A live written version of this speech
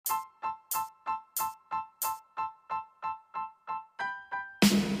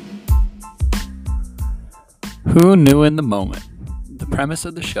Who knew in the moment? The premise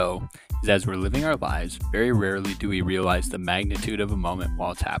of the show is as we're living our lives, very rarely do we realize the magnitude of a moment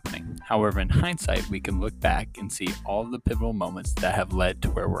while it's happening. However, in hindsight, we can look back and see all of the pivotal moments that have led to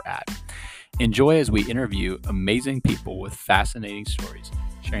where we're at. Enjoy as we interview amazing people with fascinating stories,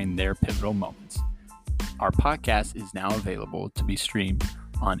 sharing their pivotal moments. Our podcast is now available to be streamed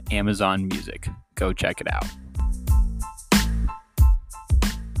on Amazon Music. Go check it out.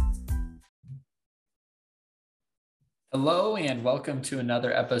 Hello and welcome to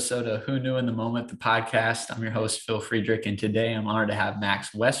another episode of Who Knew in the Moment, the podcast. I'm your host, Phil Friedrich, and today I'm honored to have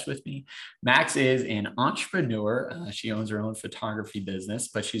Max West with me. Max is an entrepreneur. She owns her own photography business,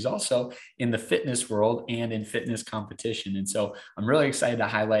 but she's also in the fitness world and in fitness competition. And so I'm really excited to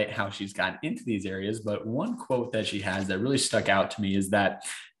highlight how she's gotten into these areas. But one quote that she has that really stuck out to me is that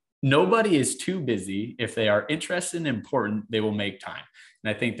nobody is too busy. If they are interested and important, they will make time.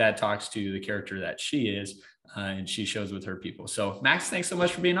 And I think that talks to the character that she is. And she shows with her people. So Max, thanks so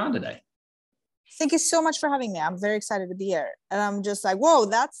much for being on today. Thank you so much for having me. I'm very excited to be here. And I'm just like, whoa,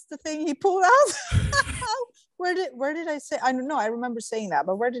 that's the thing he pulled out. Where did I say? I don't know. I remember saying that,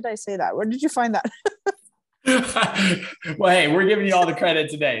 but where did I say that? Where did you find that? Well, hey, we're giving you all the credit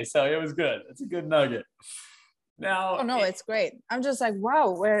today. So it was good. It's a good nugget. Now, oh no, it's great. I'm just like,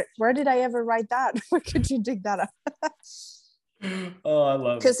 wow, where did I ever write that? Where could you dig that up? Oh, I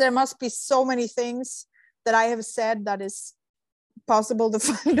love it. Because there must be so many things that I have said that is possible to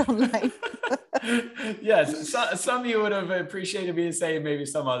find online. Yes, some you would have appreciated me saying, maybe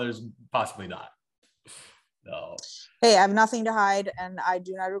some others possibly not. No. Hey, I have nothing to hide, and I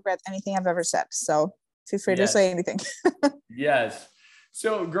do not regret anything I've ever said. So feel free to say anything. Yes.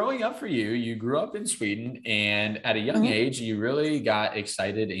 So growing up for you, you grew up in Sweden, and at a young age, you really got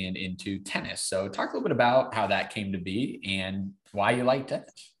excited and into tennis. So talk a little bit about how that came to be and why you like tennis.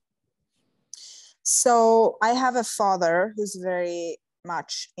 So I have a father who's very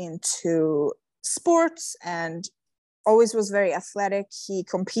much into sports and always was very athletic. He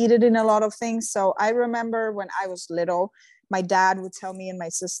competed in a lot of things. So I remember when I was little, my dad would tell me and my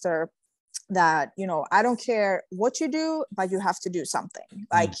sister that, I don't care what you do, but you have to do something.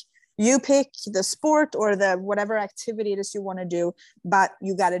 Like you pick the sport or the whatever activity it is you want to do, but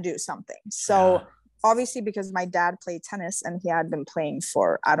you got to do something. So obviously, because my dad played tennis and he had been playing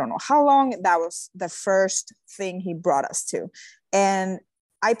for I don't know how long, that was the first thing he brought us to. And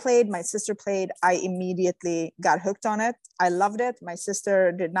I played, my sister played, I immediately got hooked on it. I loved it. My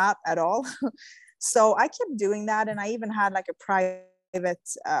sister did not at all. So I kept doing that. And I even had like a private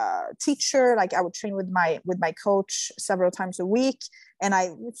teacher. Like I would train with my coach several times a week. And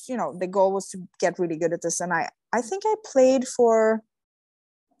the goal was to get really good at this. And I think I played for,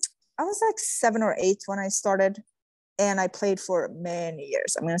 I was like 7 or 8 when I started, and I played for many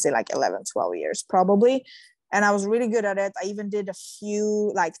years. I'm going to say like 11, 12 years probably. And I was really good at it. I even did a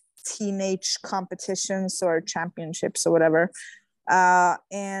few like teenage competitions or championships or whatever.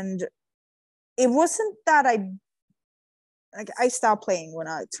 And it wasn't that I stopped playing when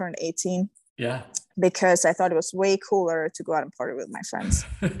I turned 18. Yeah. Because I thought it was way cooler to go out and party with my friends.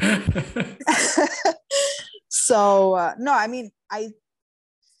 So, no, I mean,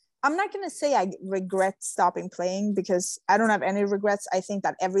 I'm not going to say I regret stopping playing because I don't have any regrets. I think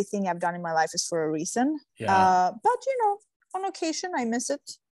that everything I've done in my life is for a reason. Yeah. But, on occasion I miss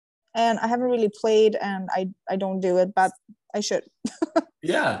it, and I haven't really played, and I don't do it, but I should.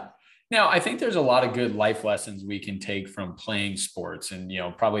 Yeah. Now, I think there's a lot of good life lessons we can take from playing sports. And,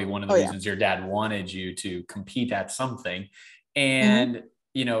 probably one of the reasons your dad wanted you to compete at something. And,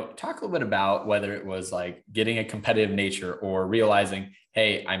 talk a little bit about whether it was like getting a competitive nature or realizing,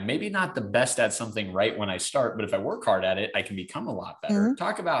 hey, I'm maybe not the best at something right when I start, but if I work hard at it, I can become a lot better.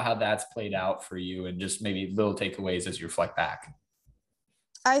 Talk about how that's played out for you and just maybe little takeaways as you reflect back.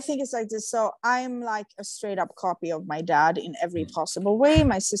 I think it's like this. So I'm like a straight up copy of my dad in every possible way.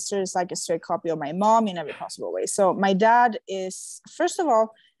 My sister is like a straight copy of my mom in every possible way. So my dad is, first of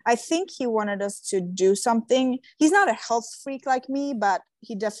all, I think he wanted us to do something. He's not a health freak like me, but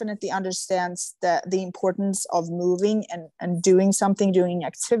he definitely understands the importance of moving and doing something, doing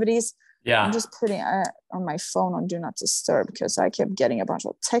activities. Yeah. I'm just putting on my phone on do not disturb because I kept getting a bunch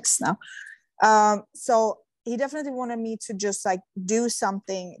of texts now. So he definitely wanted me to just like do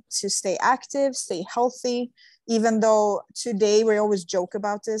something to stay active, stay healthy, even though today we always joke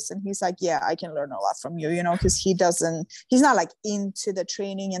about this. And he's like, yeah, I can learn a lot from you, because he's not like into the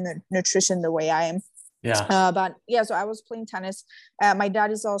training and the nutrition the way I am. Yeah. But yeah, so I was playing tennis. My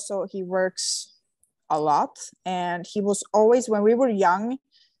dad is also, he works a lot, and he was always, when we were young,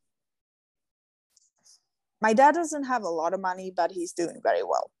 my dad doesn't have a lot of money, but he's doing very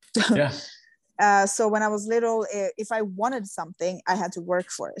well. Yeah. So when I was little, if I wanted something, I had to work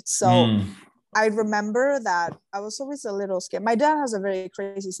for it. So I remember that I was always a little scared. My dad has a very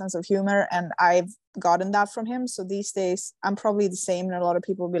crazy sense of humor, and I've gotten that from him. So these days, I'm probably the same. And a lot of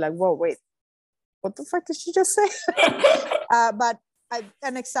people will be like, whoa, wait, what the fuck did she just say? But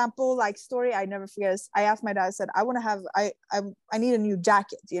an example, like story I never forget is I asked my dad, I said, I need a new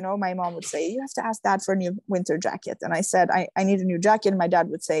jacket. You know, my mom would say, you have to ask dad for a new winter jacket. And I said, I need a new jacket. And my dad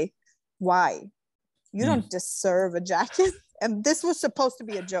would say, why? You don't deserve a jacket. And this was supposed to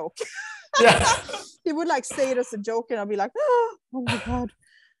be a joke. Yeah. He would like say it as a joke, and I'll be like, oh my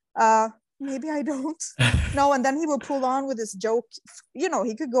God, maybe I don't. No, and then he would pull on with this joke. You know,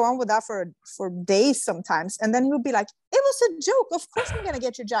 he could go on with that for days sometimes, and then he would be like, it was a joke. Of course I'm gonna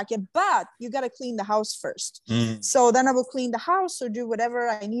get your jacket, but you gotta clean the house first. So then I will clean the house or do whatever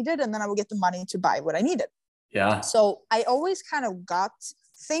I needed, and then I will get the money to buy what I needed. Yeah. So I always kind of got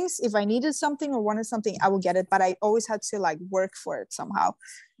things. If I needed something or wanted something, I would get it, but I always had to like work for it somehow,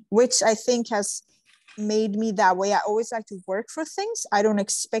 which I think has made me that way. I always like to work for things. I don't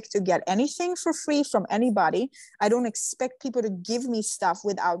expect to get anything for free from anybody. I don't expect people to give me stuff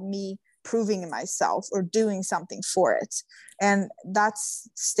without me proving myself or doing something for it. And that's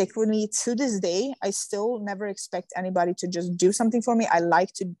stick with me to this day. I still never expect anybody to just do something for me. I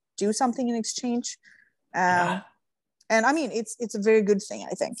like to do something in exchange. Yeah. And I mean, it's a very good thing,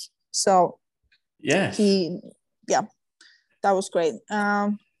 I think. So yes, that was great.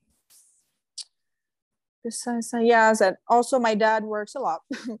 Besides that, yeah, I said also my dad works a lot.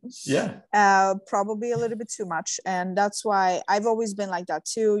 Probably a little bit too much. And that's why I've always been like that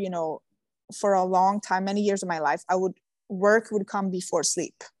too. You know, for a long time, many years of my life, work would come before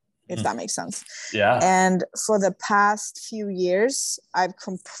sleep, if that makes sense. Yeah. And for the past few years, I've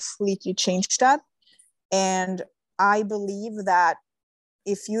completely changed that. And I believe that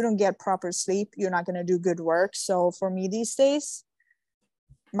if you don't get proper sleep, you're not going to do good work. So for me these days,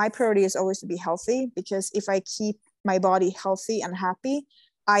 my priority is always to be healthy, because if I keep my body healthy and happy,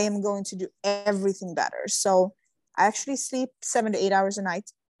 I am going to do everything better. So I actually sleep 7 to 8 hours a night,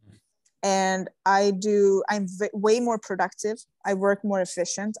 and I'm way more productive. I work more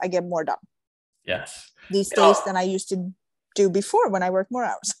efficient. I get more done. Yes. These days than I used to do before when I worked more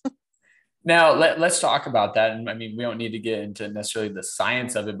hours. Now, let's talk about that. And I mean, we don't need to get into necessarily the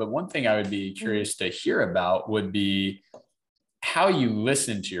science of it, but one thing I would be curious to hear about would be how you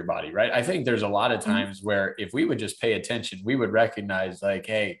listen to your body, right? I think there's a lot of times where if we would just pay attention, we would recognize like,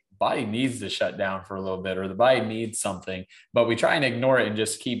 hey, body needs to shut down for a little bit, or the body needs something, but we try and ignore it and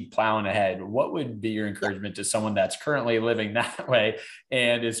just keep plowing ahead. What would be your encouragement to someone that's currently living that way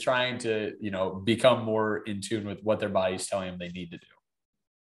and is trying to, you know, become more in tune with what their body's telling them they need to do?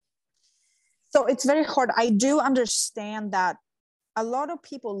 So it's very hard. I do understand that a lot of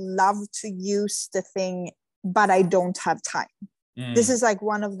people love to use the thing, but I don't have time. This is like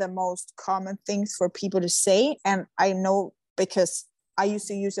one of the most common things for people to say. And I know because I used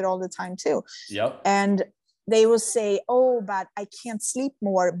to use it all the time too. Yep. And they will say, oh, but I can't sleep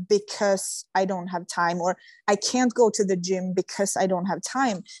more because I don't have time, or I can't go to the gym because I don't have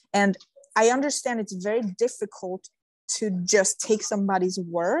time. And I understand it's very difficult to just take somebody's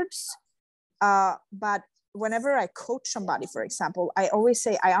words. But whenever I coach somebody, for example, I always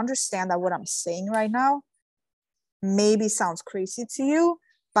say, I understand that what I'm saying right now maybe sounds crazy to you,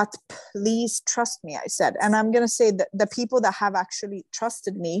 but please trust me, I said. And I'm going to say that the people that have actually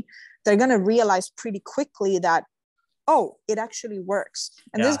trusted me, they're going to realize pretty quickly that, oh, it actually works.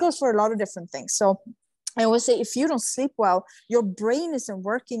 And this goes for a lot of different things. So I always say, if you don't sleep well, your brain isn't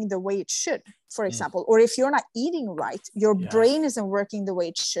working the way it should, for example. Or if you're not eating right, your brain isn't working the way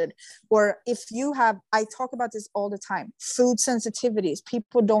it should. Or if you have, I talk about this all the time, food sensitivities.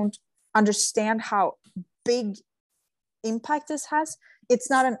 People don't understand how big impact this has. It's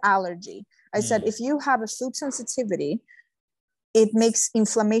not an allergy. I said, if you have a food sensitivity, it makes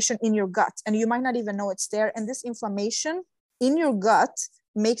inflammation in your gut, and you might not even know it's there. And this inflammation in your gut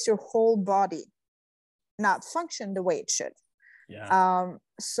makes your whole body not function the way it should.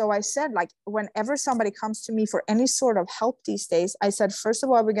 So I said, like, whenever somebody comes to me for any sort of help these days, I said, first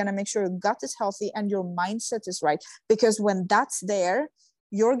of all, we're going to make sure your gut is healthy and your mindset is right, because when that's there,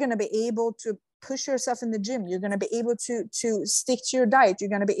 you're going to be able to push yourself in the gym. You're going to be able to stick to your diet.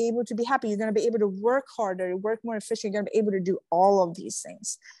 You're going to be able to be happy. You're going to be able to work harder, work more efficient. You're going to be able to do all of these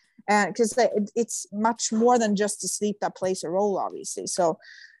things. And because it's much more than just the sleep that plays a role, obviously. So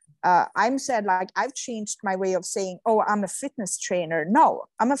I'm said, like, I've changed my way of saying, oh, I'm a fitness trainer. No,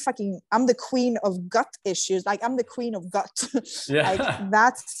 I'm the queen of gut issues. Like, I'm the queen of gut. Like,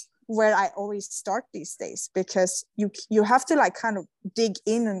 that's where I always start these days, because you have to like kind of dig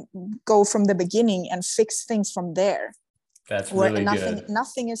in and go from the beginning and fix things from there. That's really good.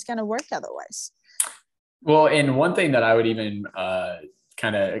 Nothing is going to work otherwise. Well, and one thing that I would even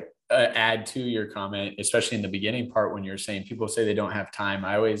kind of add to your comment, especially in the beginning part, when you're saying people say they don't have time,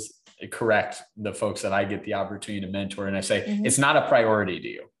 I always correct the folks that I get the opportunity to mentor. And I say, it's not a priority to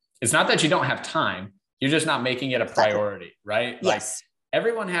you. It's not that you don't have time. You're just not making it a priority, right? Yes. Like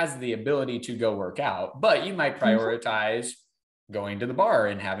everyone has the ability to go work out, but you might prioritize going to the bar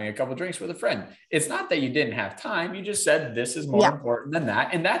and having a couple of drinks with a friend. It's not that you didn't have time. You just said this is more important than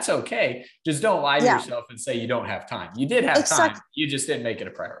that. And that's okay. Just don't lie to yourself and say you don't have time. You did have time. You just didn't make it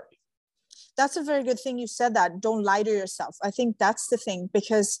a priority. That's a very good thing you said, that don't lie to yourself. I think that's the thing,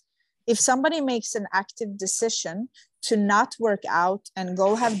 because if somebody makes an active decision to not work out and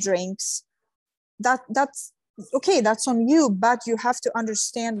go have drinks, that's okay. That's on you, but you have to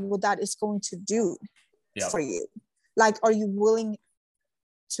understand what that is going to do for you. Like, are you willing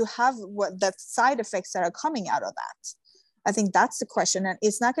to have what the side effects that are coming out of that? I think that's the question, and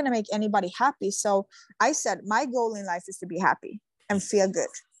it's not going to make anybody happy. So I said, my goal in life is to be happy and feel good.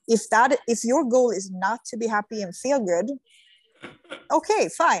 If your goal is not to be happy and feel good, okay,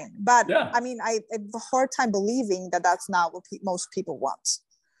 fine. But I mean, I have a hard time believing that that's not what most people want.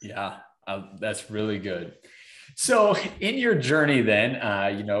 Yeah, that's really good. So in your journey then,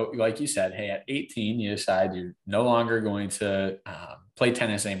 you know, like you said, hey, at 18, you decide you're no longer going to play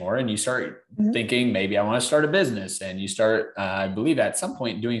tennis anymore. And you start thinking, maybe I want to start a business. And you start, I believe at some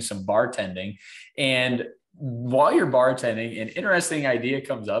point, doing some bartending. And while you're bartending, an interesting idea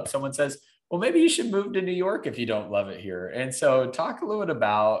comes up. Someone says, well, maybe you should move to New York if you don't love it here. And so talk a little bit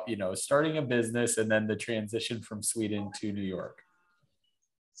about, you know, starting a business and then the transition from Sweden to New York.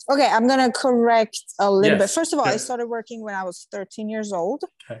 Okay, I'm going to correct a little bit. First of all, I started working when I was 13 years old.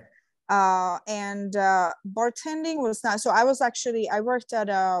 Okay. And bartending was not, so I worked at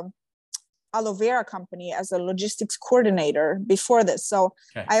aloe vera company as a logistics coordinator before this. So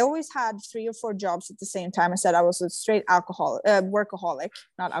I always had 3 or 4 jobs at the same time. I said I was a straight workaholic,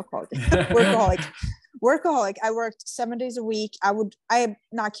 not alcoholic, workaholic. I worked 7 days a week. I'm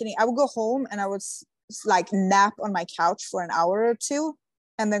not kidding. I would go home and I would like nap on my couch for an hour or two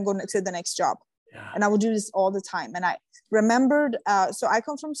and then go to the next job. Yeah. And I would do this all the time. And I remembered, so I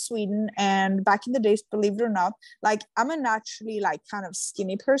come from Sweden, and back in the days, believe it or not, like I'm a naturally like kind of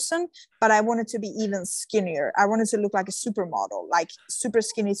skinny person, but I wanted to be even skinnier. I wanted to look like a supermodel, like super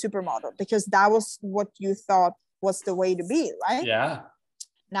skinny supermodel, because that was what you thought was the way to be, right? Yeah.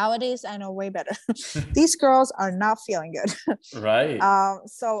 Nowadays, I know way better. These girls are not feeling good. Right.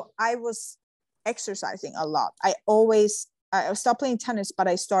 So I was exercising a lot. I stopped playing tennis, but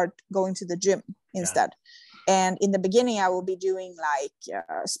I started going to the gym instead. And in the beginning, I will be doing like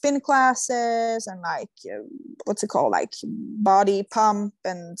spin classes and like, what's it called? Like body pump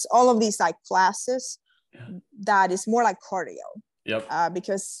and all of these like classes that is more like cardio. Yep.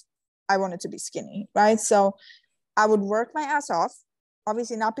 Because I wanted to be skinny, right? So I would work my ass off,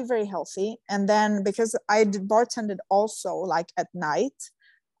 obviously not be very healthy. And then because I bartended also like at night,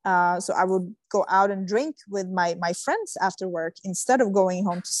 so I would go out and drink with my friends after work instead of going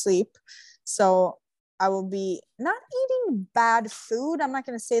home to sleep. So I will be not eating bad food. I'm not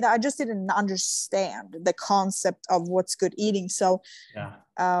going to say that. I just didn't understand the concept of what's good eating. So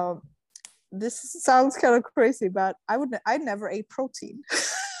this sounds kind of crazy, but I never ate protein.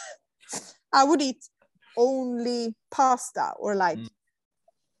 I would eat only pasta or like,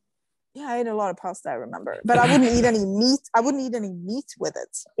 I ate a lot of pasta, I remember, but I wouldn't eat any meat. I wouldn't eat any meat with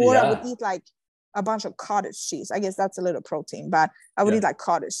it. Or I would eat like a bunch of cottage cheese. I guess that's a little protein, but I would eat like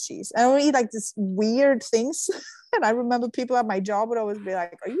cottage cheese. And I would eat like this weird things. And I remember people at my job would always be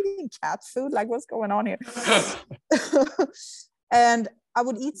like, are you eating cat food? Like, what's going on here? And I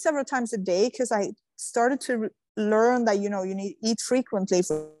would eat several times a day because I started to learn that, you know, you need to eat frequently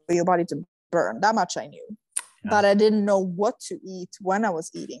for your body to burn. That much I knew. But I didn't know what to eat when I was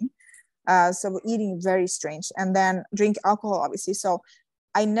eating. So eating very strange, and then drink alcohol, obviously. So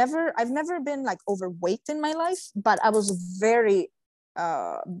I've never been like overweight in my life, but I was very,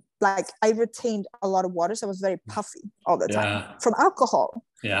 like I retained a lot of water. So I was very puffy all the time from alcohol.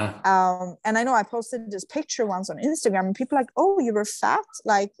 Yeah. And I know I posted this picture once on Instagram and people like, oh, you were fat.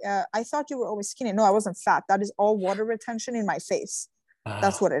 Like, I thought you were always skinny. No, I wasn't fat. That is all water retention in my face.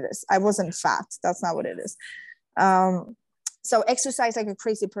 That's what it is. I wasn't fat. That's not what it is. So exercise like a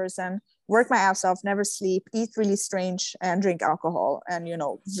crazy person, work my ass off, never sleep, eat really strange, and drink alcohol. And, you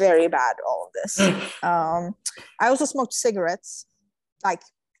know, very bad, all of this. I also smoked cigarettes, like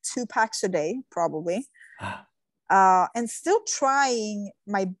 2 packs a day, probably. and still trying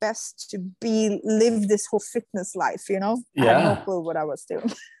my best to live this whole fitness life, you know. I had no clue what I was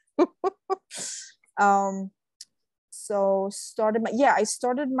doing. So I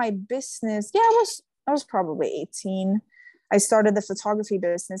started my business. Yeah, I was probably 18. I started the photography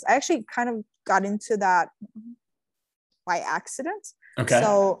business. I actually kind of got into that by accident. Okay.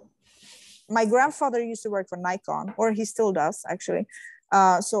 So my grandfather used to work for Nikon, or he still does actually.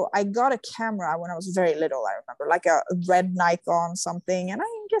 So I got a camera when I was very little. I remember, like a red Nikon something, and I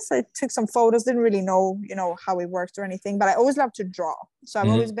guess I took some photos. Didn't really know, you know, how it worked or anything. But I always loved to draw, so I've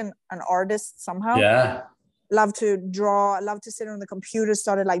always been an artist somehow. Yeah. Love to draw. Love to sit on the computer.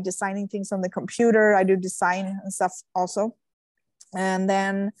 Started like designing things on the computer. I do design and stuff also. And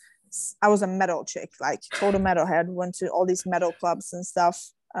then I was a metal chick, like total metalhead. Went to all these metal clubs and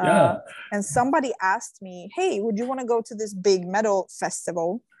stuff. And somebody asked me, hey, would you want to go to this big metal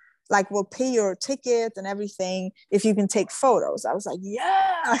festival? Like, we'll pay your ticket and everything if you can take photos. I was like,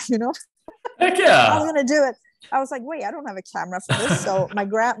 yeah, you know. Heck yeah. I was gonna do it. I was like, wait, I don't have a camera for this. So my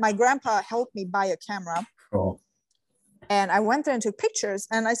grandpa helped me buy a camera. Cool. And I went there and took pictures.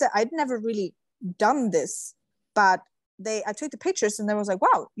 And I said, I'd never really done this, but I took the pictures and they was like,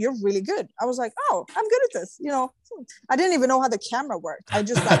 wow, you're really good. I was like, oh, I'm good at this. You know, I didn't even know how the camera worked. I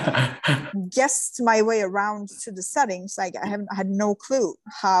just like guessed my way around to the settings. Like I had no clue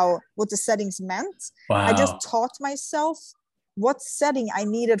what the settings meant. Wow. I just taught myself what setting I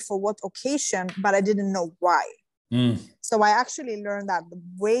needed for what occasion, but I didn't know why. So I actually learned that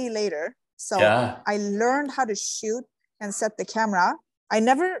way later. So I learned how to shoot and set the camera. I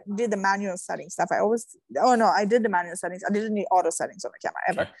never did the manual setting stuff. I did the manual settings. I didn't need auto settings on the camera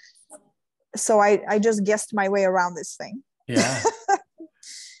ever. Okay. So I just guessed my way around this thing. Yeah.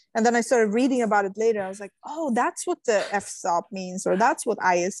 And then I started reading about it later. I was like, oh, that's what the f-stop means, or that's what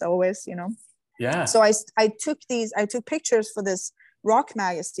ISO is, you know? Yeah. So I took pictures for this rock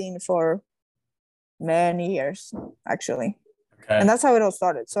magazine for many years, actually. Okay. And that's how it all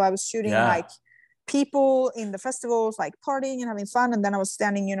started. So I was shooting like people in the festivals, like partying and having fun. And then I was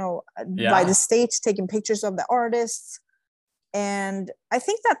standing, you know, by the stage, taking pictures of the artists. And I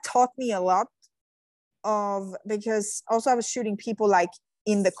think that taught me a lot because also I was shooting people like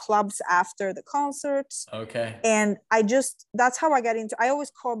in the clubs after the concerts. Okay. And that's how I got into, I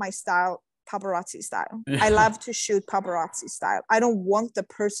always call my style paparazzi style. I love to shoot paparazzi style. I don't want the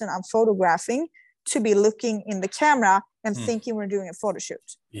person I'm photographing to be looking in the camera and thinking we're doing a photo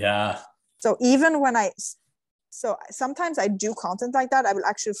shoot. Yeah. So even so sometimes I do content like that. I will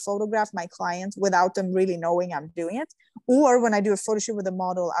actually photograph my clients without them really knowing I'm doing it. Or when I do a photo shoot with a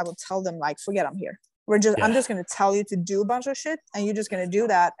model, I will tell them like, forget I'm here. I'm just going to tell you to do a bunch of shit and you're just going to do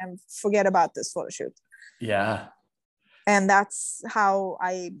that and forget about this photo shoot. Yeah. And that's how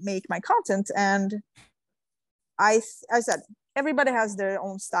I make my content. And I said, everybody has their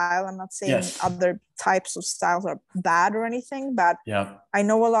own style. I'm not saying other types of styles are bad or anything, but I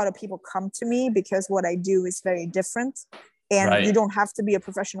know a lot of people come to me because what I do is very different. And you don't have to be a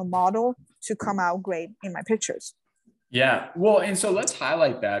professional model to come out great in my pictures. Yeah. Well, and so let's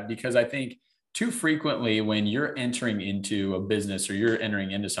highlight that, because I think too frequently when you're entering into a business or you're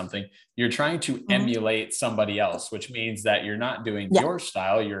entering into something, you're trying to emulate somebody else, which means that you're not doing your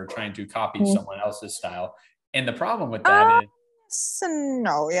style. You're trying to copy someone else's style. And the problem with that is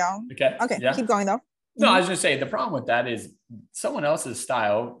no, okay, keep going though. No, I was just saying the problem with that is someone else's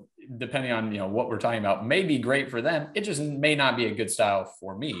style, depending on, you know, what we're talking about, may be great for them. It just may not be a good style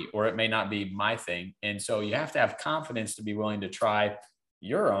for me, or it may not be my thing. And so you have to have confidence to be willing to try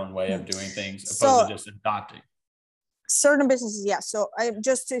your own way of doing things opposed to just adopting certain businesses. So I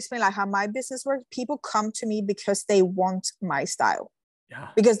just to explain like how my business works, people come to me because they want my style,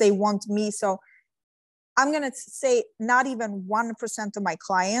 because they want me. So I'm going to say not even 1% of my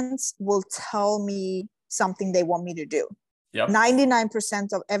clients will tell me something they want me to do.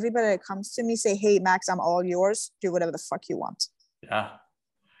 99% of everybody that comes to me say, hey, Max, I'm all yours. Do whatever the fuck you want. Yeah.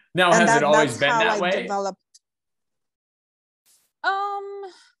 Now, has it always been that way?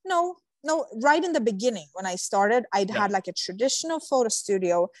 No. Right in the beginning, when I started, I'd had like a traditional photo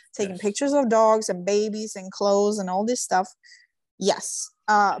studio, taking pictures of dogs and babies and clothes and all this stuff. Yes.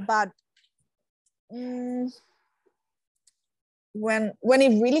 But when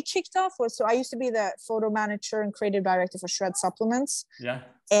it really kicked off so I used to be the photo manager and creative director for Shred Supplements.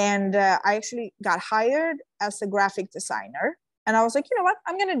 And I actually got hired as a graphic designer. And I was like, you know what,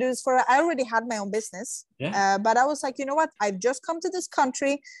 I'm going to do this I already had my own business. But I was like, you know what, I've just come to this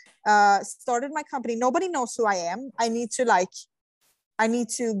country, started my company. Nobody knows who I am. I need to like I need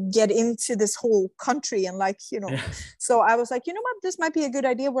to get into this whole country and like, Yeah. so I was like, you know what, this might be a good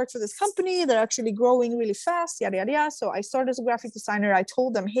idea. Work for this company. They're actually growing really fast, yada, yada, yada. So I started as a graphic designer. I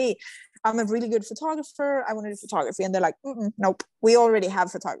told them, hey, I'm a really good photographer. I want to do photography. And they're like, nope, we already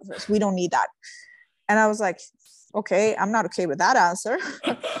have photographers. We don't need that. And I was like, okay, I'm not okay with that answer.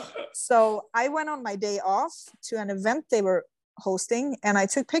 So I went on my day off to an event they were hosting, and I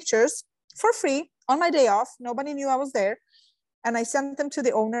took pictures for free on my day off. Nobody knew I was there. And I sent them to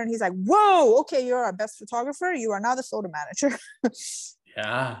the owner, and he's like, whoa, okay, you're our best photographer. You are now the photo manager.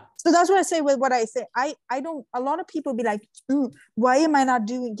 Yeah. So that's what I say with what I say. I don't, a lot of people be like, why am I not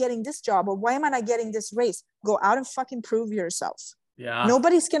getting this job? Or why am I not getting this race? Go out and fucking prove yourself. Yeah.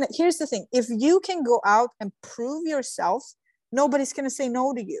 Nobody's gonna, here's the thing. If you can go out and prove yourself, nobody's gonna say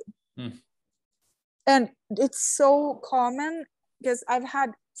no to you. And it's so common because I've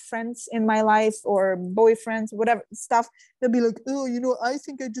had friends in my life or boyfriends, whatever stuff. They'll be like, oh, I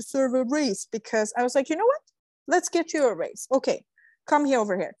think I deserve a raise, because I was like, you know what? Let's get you a raise. Okay, come here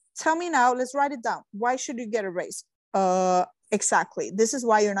over here. Tell me now, let's write it down. Why should you get a raise? Exactly. This is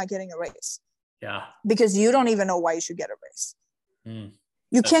why you're not getting a raise. Yeah. Because you don't even know why you should get a raise. You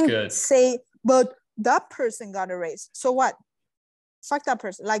That's can't good. say, but that person got a raise. So what? Fuck that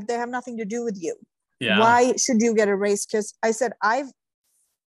person. Like, they have nothing to do with you. Yeah. Why should you get a raise? Because I said,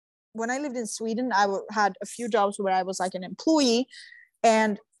 when I lived in Sweden, I had a few jobs where I was like an employee,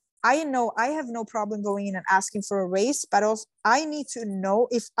 and I know I have no problem going in and asking for a raise, but also I need to know,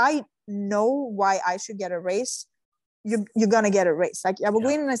 if I know why I should get a raise, you're going to get a raise. Like, I will go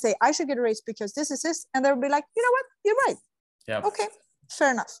in and I say, I should get a raise because this is this. And they'll be like, you know what? You're right. Yeah. Okay.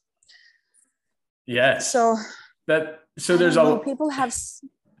 Fair enough. Yes. So there's people have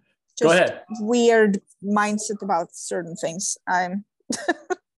Go just ahead. weird mindset about certain things. I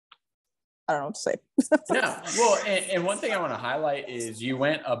don't know what to say. Yeah. Well, and one thing I want to highlight is you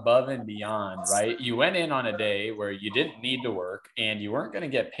went above and beyond, right? You went in on a day where you didn't need to work and you weren't going to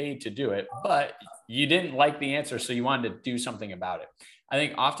get paid to do it, but you didn't like the answer, so you wanted to do something about it. I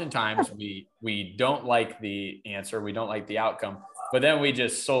think oftentimes we don't like the answer, we don't like the outcome, but then we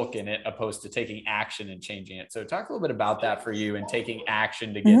just sulk in it opposed to taking action and changing it. So talk a little bit about that for you and taking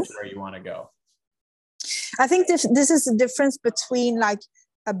action to get to where you want to go. I think this is the difference between like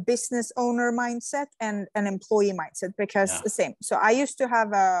a business owner mindset and an employee mindset, because the same. So I used to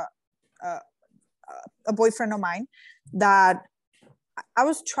have a boyfriend of mine that I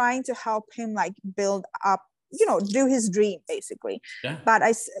was trying to help him like build up, do his dream basically. Yeah. But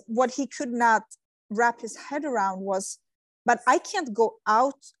what he could not wrap his head around was, but I can't go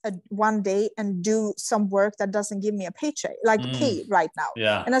out one day and do some work that doesn't give me a paycheck, like pay right now.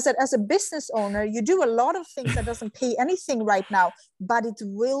 Yeah. And I said, as a business owner, you do a lot of things that doesn't pay anything right now, but it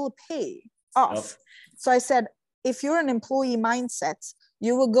will pay off. Yep. So I said, if you're an employee mindset,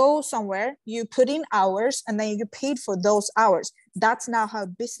 you will go somewhere, you put in hours, and then you get paid for those hours. That's not how a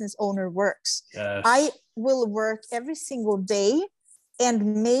business owner works. Yes. I will work every single day,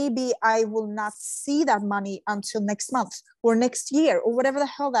 and maybe I will not see that money until next month or next year or whatever the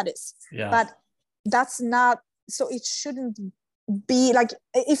hell that is. Yeah. But that's not, so it shouldn't be like,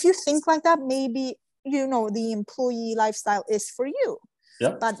 if you think like that, maybe, the employee lifestyle is for you.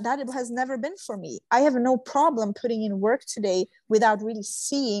 Yep. But that has never been for me. I have no problem putting in work today without really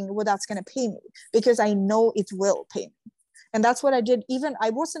seeing what that's going to pay me, because I know it will pay me. And that's what I did. Even I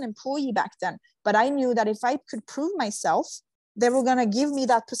was an employee back then, but I knew that if I could prove myself, they were going to give me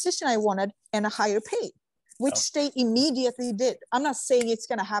that position I wanted and a higher pay, which they immediately did. I'm not saying it's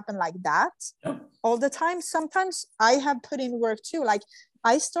going to happen like that all the time. Sometimes I have put in work too. Like,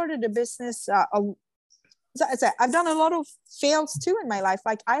 I started a business. I've done a lot of fails too in my life.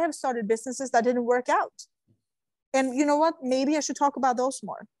 Like, I have started businesses that didn't work out. And you know what? Maybe I should talk about those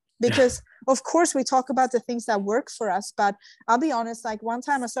more. Because of course we talk about the things that work for us, but I'll be honest, like one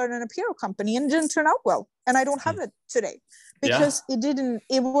time I started an apparel company and it didn't turn out well. And I don't have it today because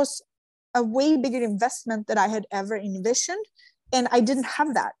it was a way bigger investment that I had ever envisioned. And I didn't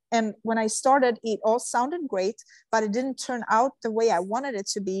have that. And when I started, it all sounded great, but it didn't turn out the way I wanted it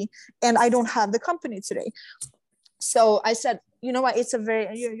to be. And I don't have the company today. So I said, you know what, it's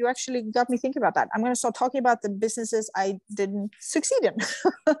you actually got me thinking about that. I'm going to start talking about the businesses I didn't succeed in.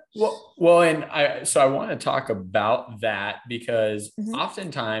 well, and I want to talk about that because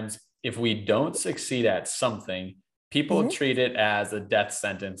oftentimes if we don't succeed at something, people treat it as a death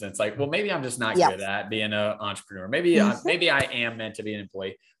sentence. And it's like, well, maybe I'm just not good at being an entrepreneur. Maybe I am meant to be an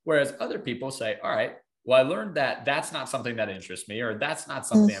employee. Whereas other people say, all right, well, I learned that that's not something that interests me, or that's not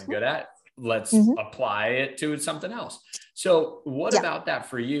something I'm good at. let's apply it to something else. So what about that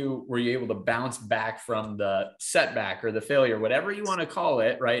for you? Were you able to bounce back from the setback or the failure, whatever you want to call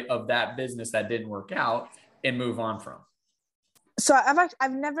it, right, of that business that didn't work out and move on from? So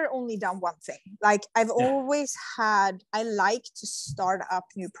I've never only done one thing. Like I've always had, I like to start up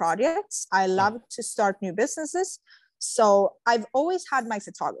new projects. I love to start new businesses. So I've always had my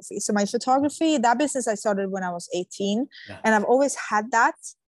photography. So my photography, that business I started when I was 18, and I've always had that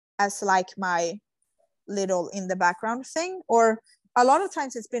as like my little in the background thing, or a lot of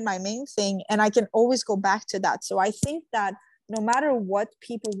times it's been my main thing, and I can always go back to that. So I think that no matter what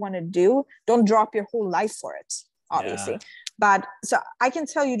people want to do, don't drop your whole life for it, obviously. But so I can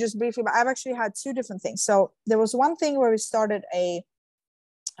tell you just briefly, but I've actually had two different things. So there was one thing where we started a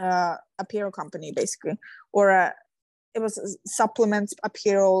apparel company, basically, or it was supplements,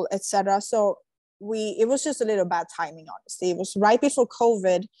 apparel, etc. So it was just a little bad timing, honestly. It was right before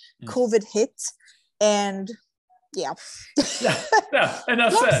COVID. COVID hit, and long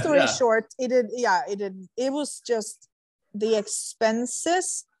story short, it was just the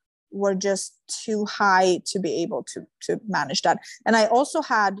expenses were just too high to be able to manage that. And I also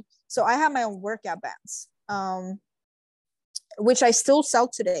had my own workout bands, which I still sell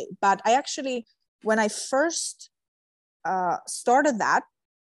today. But I actually, when I first started that,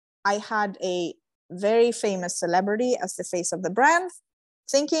 I had a very famous celebrity as the face of the brand,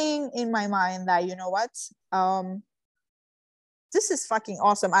 thinking in my mind that, you know what, this is fucking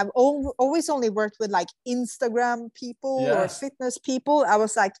awesome. I've always only worked with like Instagram people or fitness people. I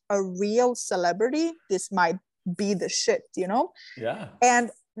was like, a real celebrity, this might be the shit, you know? Yeah.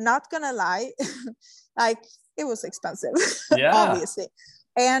 And not gonna lie, like it was expensive, obviously.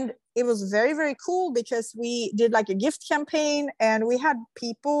 And it was very, very cool because we did like a gift campaign, and we had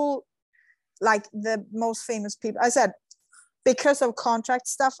people like the most famous people. I said, because of contract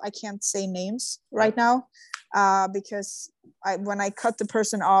stuff, I can't say names right now, because when I cut the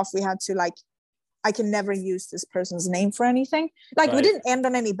person off, we had to like, I can never use this person's name for anything. Like we didn't end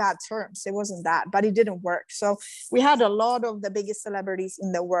on any bad terms. It wasn't that, but it didn't work. So we had a lot of the biggest celebrities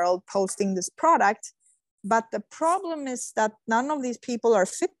in the world posting this product. But the problem is that none of these people are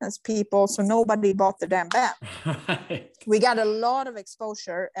fitness people, so nobody bought the damn band. We got a lot of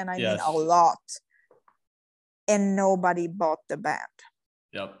exposure, and I mean a lot, and nobody bought the band.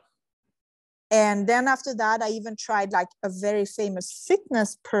 Yep. And then after that, I even tried like a very famous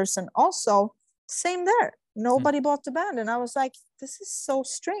fitness person also. Same there. Nobody bought the band. And I was like, this is so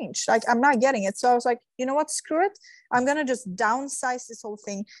strange. Like, I'm not getting it. So I was like, you know what? Screw it. I'm going to just downsize this whole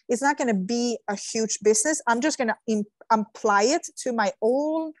thing. It's not going to be a huge business. I'm just going to apply it to my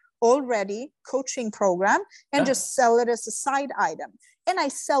own already coaching program and just sell it as a side item. And I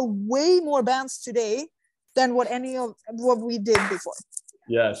sell way more bands today than what we did before.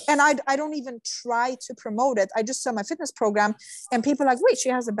 Yes. And I don't even try to promote it. I just sell my fitness program, and people are like, wait, she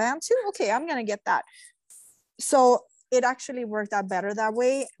has a band too? Okay, I'm going to get that. So it actually worked out better that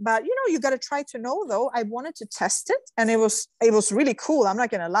way. But, you know, you got to try to know, though. I wanted to test it, and it was really cool. I'm not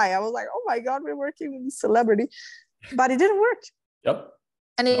going to lie. I was like, oh my God, we're working with a celebrity, but it didn't work. Yep.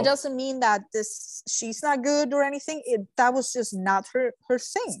 And it doesn't mean that she's not good or anything. That was just not her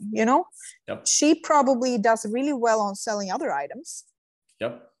thing, you know? Yep. She probably does really well on selling other items.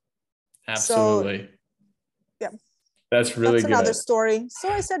 Yep. Absolutely. So, yeah. That's another story. So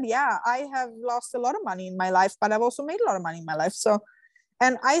I said, I have lost a lot of money in my life, but I've also made a lot of money in my life. So,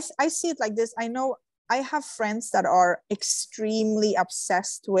 and I see it like this. I know I have friends that are extremely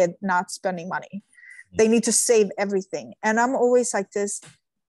obsessed with not spending money. They need to save everything. And I'm always like this.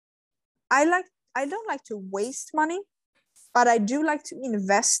 I don't like to waste money, but I do like to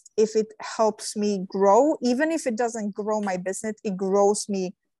invest if it helps me grow. Even if it doesn't grow my business, it grows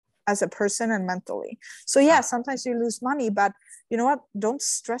me as a person and mentally. So sometimes you lose money, but you know what? Don't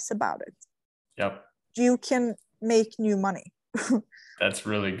stress about it. Yep. You can make new money. That's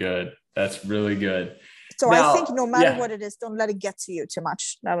really good. That's really good. So now, I think no matter what it is, don't let it get to you too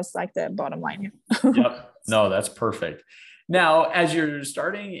much. That was like the bottom line. Yep. No, that's perfect. Now, as you're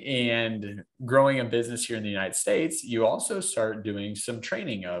starting and growing a business here in the United States, you also start doing some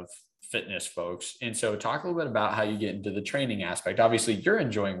training of fitness folks. And so talk a little bit about how you get into the training aspect. Obviously, you're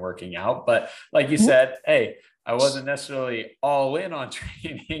enjoying working out, but like you said, hey, I wasn't necessarily all in on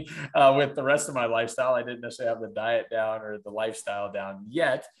training with the rest of my lifestyle. I didn't necessarily have the diet down or the lifestyle down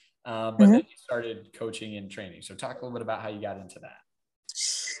yet, but then you started coaching and training. So talk a little bit about how you got into that.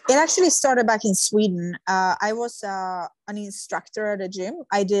 It actually started back in Sweden. I was an instructor at a gym.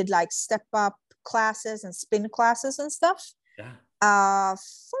 I did like step up classes and spin classes and stuff. Yeah.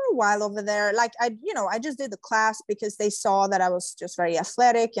 For a while over there. Like I just did the class because they saw that I was just very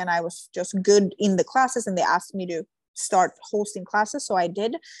athletic and I was just good in the classes, and they asked me to start hosting classes. So I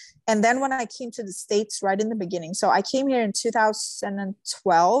did. And then when I came to the States right in the beginning, so I came here in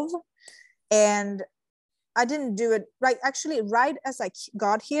 2012, and I didn't do it right. Actually, right as I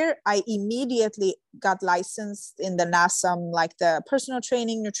got here, I immediately got licensed in the NASM, like the personal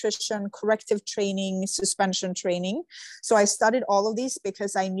training, nutrition, corrective training, suspension training. So I studied all of these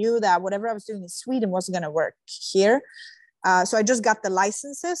because I knew that whatever I was doing in Sweden wasn't going to work here. So I just got the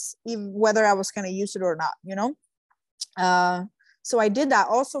licenses, even whether I was going to use it or not, So I did that.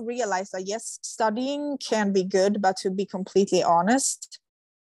 Also realized that yes, studying can be good, but to be completely honest,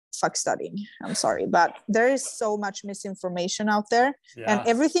 fuck studying. I'm sorry, but there is so much misinformation out there. Yeah. And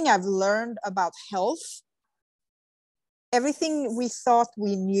everything I've learned about health, everything we thought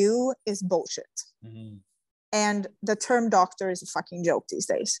we knew is bullshit. Mm-hmm. And the term doctor is a fucking joke these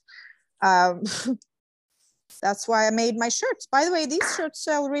days. That's why I made my shirts. By the way, these shirts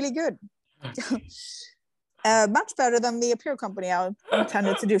sell really good. Much better than the apparel company I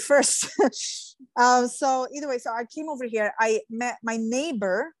intended to do first. So either way, so I came over here. I met my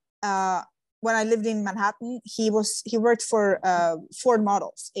neighbor when I lived in Manhattan. He worked for Ford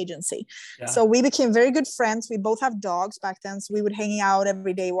Models agency. Yeah. So we became very good friends. We both have dogs back then. So we would hang out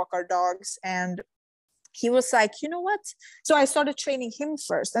every day, walk our dogs. And he was like, you know what? So I started training him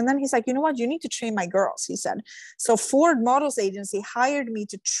first. And then he's like, you know what? You need to train my girls, he said. So Ford Models agency hired me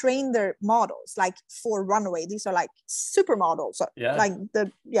to train their models, like for runway. These are like supermodels. Yeah.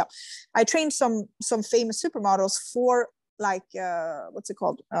 I trained some famous supermodels for like, what's it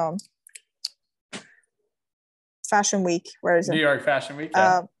called? Fashion Week. Where is it? New York Fashion Week.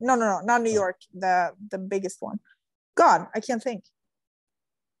 Yeah. No, not New York. The biggest one. God, I can't think.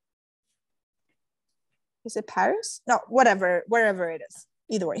 Is it Paris? No, whatever, wherever it is.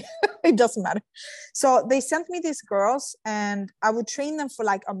 Either way, it doesn't matter. So they sent me these girls, and I would train them for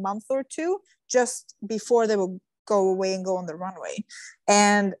like a month or two just before they would go away and go on the runway.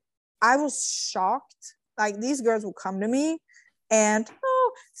 And I was shocked. Like, these girls would come to me and,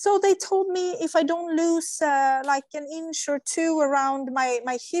 so they told me if I don't lose like an inch or two around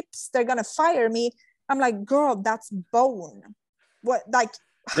my hips, they're going to fire me. I'm like, girl, that's bone. What, like,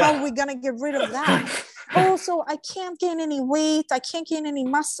 how are we going to get rid of that? So I can't gain any weight. I can't gain any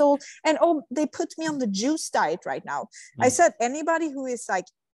muscle. And they put me on the juice diet right now. I said, anybody who is like,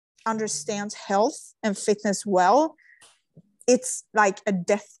 understands health and fitness well, it's like a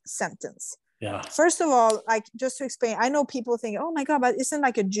death sentence. Yeah. First of all, like, just to explain, I know people think, oh my God, but isn't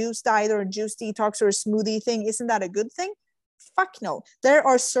like a juice diet or a juice detox or a smoothie thing, isn't that a good thing? Fuck no. There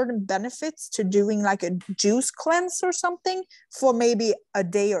are certain benefits to doing like a juice cleanse or something for maybe a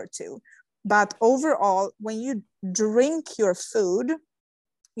day or two. But overall, when you drink your food,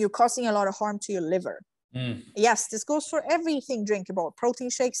 you're causing a lot of harm to your liver. Yes, this goes for everything drinkable. Protein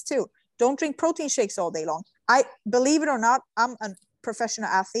shakes too. Don't drink protein shakes all day long. I, believe it or not, I'm a professional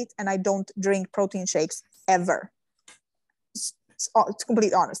athlete and I don't drink protein shakes ever. It's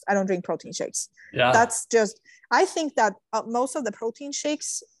completely honest. I don't drink protein shakes. Yeah. That's just, I think that most of the protein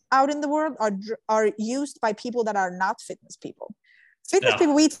shakes out in the world are used by people that are not fitness people. Fitness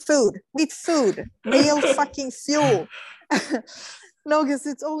people eat food, real fucking fuel. No, because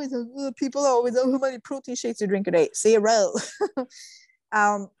it's always people are always, how many protein shakes you drink a day? 0.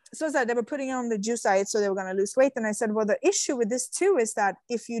 So it's that they were putting on the juice diet, so they were going to lose weight. And I said, well, the issue with this too is that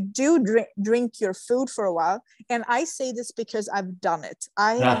if you do drink your food for a while, and I say this because I've done it.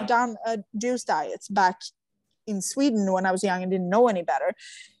 I have done a juice diet back in Sweden when I was young and didn't know any better.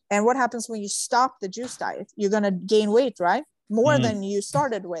 And what happens when you stop the juice diet? You're going to gain weight, right? More than you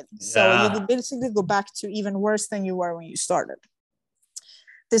started with. So you basically go back to even worse than you were when you started.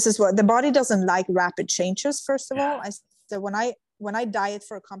 This is what the body doesn't like, rapid changes. First of all, I said when I diet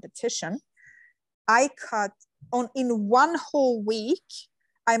for a competition, I cut in one whole week,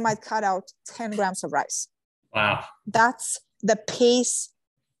 I might cut out 10 grams of rice. Wow. That's the pace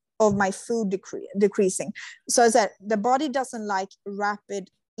of my food decreasing. So as that the body doesn't like rapid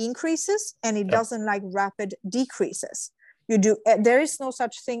increases and it doesn't like rapid decreases. There is no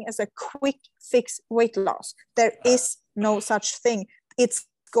such thing as a quick fix weight loss. There is no such thing. It's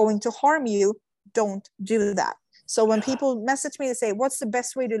going to harm you. Don't do that. So when people message me, they say, what's the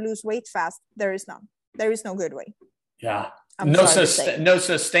best way to lose weight fast? There is none. There is no good way. Yeah. No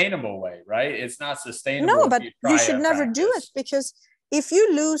sustainable way, right? It's not sustainable. No, but you should never do it, because if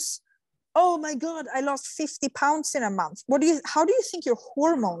you lose, oh my God, I lost 50 pounds in a month. How do you think your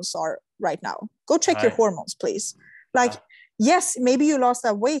hormones are right now? Go check your hormones, please. Yes, maybe you lost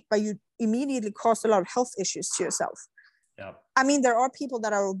that weight, but you immediately caused a lot of health issues to yourself. Yeah. I mean, there are people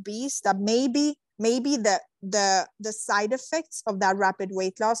that are obese that maybe the side effects of that rapid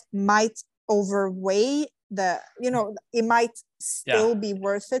weight loss might overweigh it might still be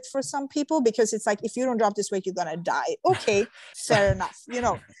worth it for some people, because it's like, if you don't drop this weight, you're gonna die. Okay, fair enough.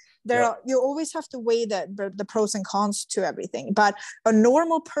 You always have to weigh the pros and cons to everything. But a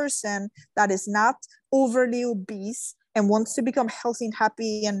normal person that is not overly obese and wants to become healthy and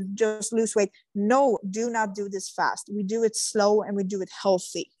happy and just lose weight, no, do not do this fast. We do it slow and we do it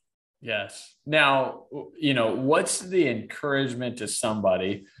healthy. Yes. Now, what's the encouragement to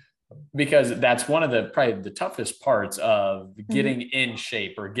somebody, because that's one of probably the toughest parts of getting in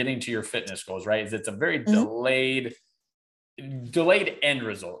shape or getting to your fitness goals, right? Is it's a very delayed end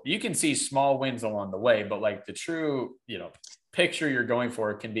result. You can see small wins along the way, but like the true, picture you're going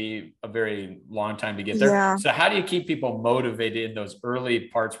for can be a very long time to get there. Yeah. So how do you keep people motivated in those early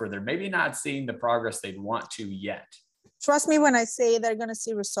parts where they're maybe not seeing the progress they'd want to yet? Trust me when I say they're going to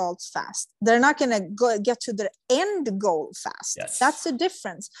see results fast. They're not going to get to their end goal fast. Yes. That's the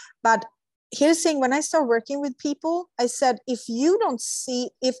difference. But here's the thing, when I start working with people, I said, if you're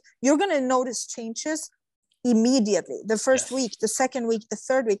going to notice changes immediately, the first week, the second week, the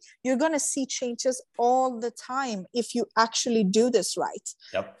third week, you're going to see changes all the time if you actually do this right.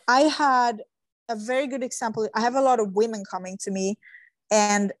 Yep. I had a very good example. I have a lot of women coming to me,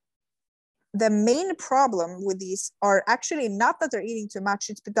 and the main problem with these are actually not that they're eating too much,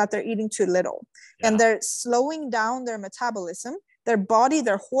 it's that they're eating too little. Yeah. And they're slowing down their metabolism. Their body,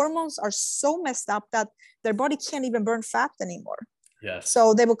 their hormones are so messed up that their body can't even burn fat anymore. Yes.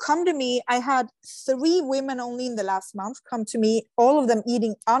 So they will come to me. I had 3 women only in the last month come to me, all of them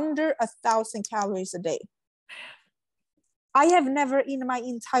eating under 1,000 calories a day. I have never in my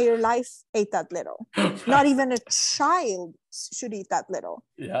entire life ate that little. Not even a child should eat that little.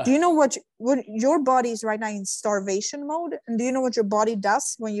 Yeah. Do you know what your body is right now in starvation mode? And do you know what your body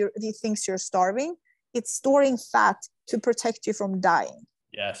does when it thinks you're starving? It's storing fat to protect you from dying.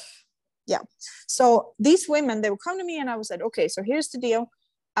 Yes. Yeah. So these women, they would come to me and I was like, okay, so here's the deal.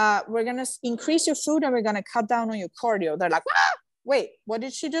 We're going to increase your food and we're going to cut down on your cardio. They're like, wait, what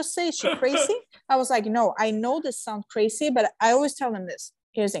did she just say? Is she crazy? I was like, no, I know this sounds crazy, but I always tell them this.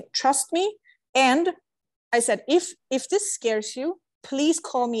 Here's the thing, trust me. And I said, if this scares you, please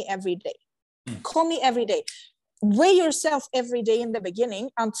call me every day. Call me every day. Weigh yourself every day in the beginning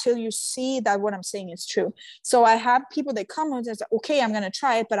until you see that what I'm saying is true. So I have people that come and say, okay, I'm going to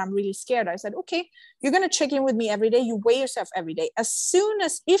try it, but I'm really scared. I said, okay, you're going to check in with me every day. You weigh yourself every day. As soon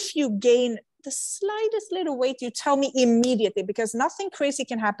as if you gain the slightest little weight, you tell me immediately, because nothing crazy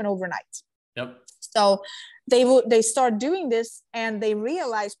can happen overnight. Yep. So they start doing this, and they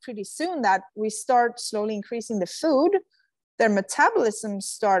realize pretty soon that we start slowly increasing the food. Their metabolism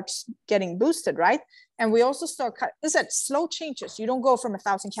starts getting boosted, right? And we also start slow changes. You don't go from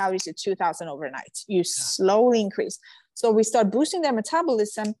 1,000 calories to 2,000 overnight. You slowly increase. So we start boosting their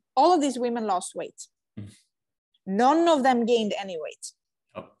metabolism. All of these women lost weight. None of them gained any weight.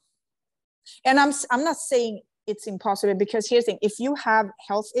 Oh. And I'm not saying it's impossible, because here's the thing, if you have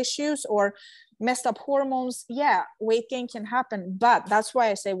health issues or messed up hormones, weight gain can happen. But that's why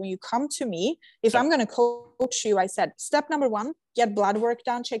I say, when you come to me, if I'm going to coach you, I said, step number 1, get blood work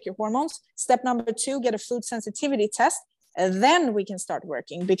done, check your hormones. Step number 2, get a food sensitivity test. And then we can start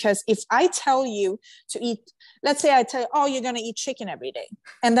working. Because if I tell you to eat, let's say I tell you, oh, you're going to eat chicken every day.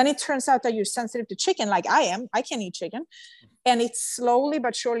 And then it turns out that you're sensitive to chicken, like I am. I can eat chicken. And it slowly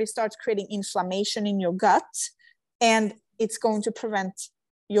but surely starts creating inflammation in your gut. And it's going to prevent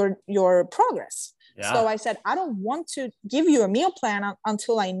your progress. Yeah. So I said, I don't want to give you a meal plan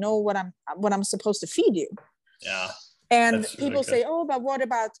until I know what I'm supposed to feed you. Yeah. And people say, oh, but what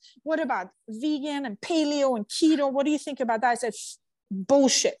about vegan and paleo and keto? What do you think about that? I said,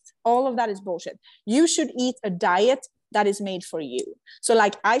 bullshit. All of that is bullshit. You should eat a diet that is made for you. So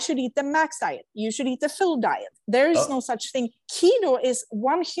like, I should eat the max diet. You should eat the full diet. There is no such thing. Keto is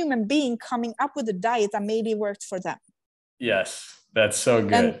one human being coming up with a diet that maybe worked for them. Yes. That's so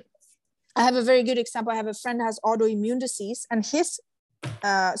good. And I have a very good example. I have a friend that has autoimmune disease, and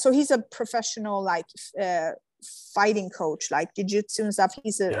so he's a professional, fighting coach, like jiu-jitsu and stuff.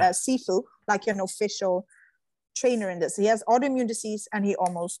 He's a Sifu, like an official trainer in this. He has autoimmune disease and he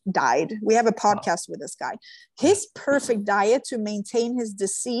almost died. We have a podcast with this guy. His perfect diet to maintain his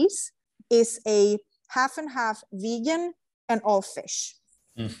disease is a half and half vegan and all fish.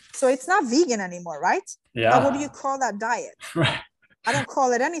 So it's not vegan anymore, right? Yeah. But what do you call that diet? Right. I don't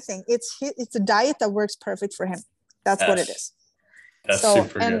call it anything. It's a diet that works perfect for him. That's what it is. That's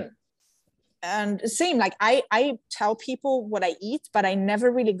super good. And same, like I tell people what I eat, but I never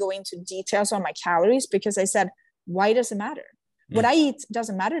really go into details on my calories, because I said, Why does it matter? What I eat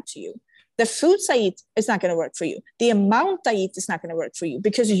doesn't matter to you. The foods I eat is not going to work for you. The amount I eat is not going to work for you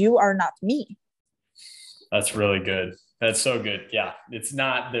because you are not me. That's really good. That's so good. Yeah. It's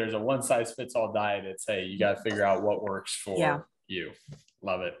not, there's a one size fits all diet. It's, hey, you got to figure out what works for you.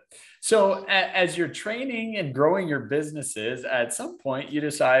 Love it. So as you're training and growing your businesses, at some point you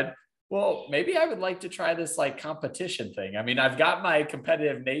decide, well, maybe I would like to try this like competition thing. I mean, I've got my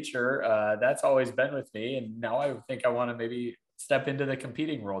competitive nature. That's always been with me. And now I think I want to maybe step into the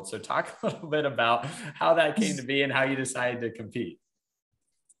competing world. So talk a little bit about how that came to be and how you decided to compete.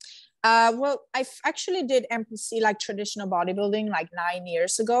 Well, I actually did NPC, like traditional bodybuilding, like 9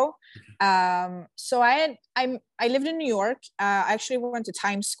 years ago. So I lived in New York. I actually went to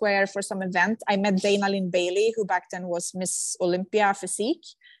Times Square for some event. I met Dana Lynn Bailey, who back then was Miss Olympia Physique.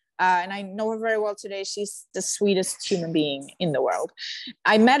 And I know her very well today. She's the sweetest human being in the world.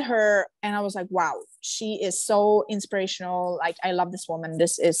 I met her and I was like, wow, she is so inspirational. Like, I love this woman.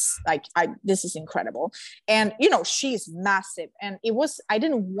 This is incredible. And, you know, she's massive. And I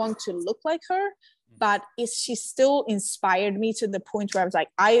didn't want to look like her, but she still inspired me to the point where I was like,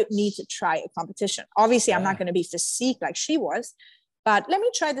 I need to try a competition. Obviously, I'm not going to be physique like she was, but let me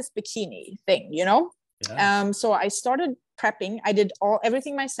try this bikini thing, you know? Yeah. So I started prepping. I did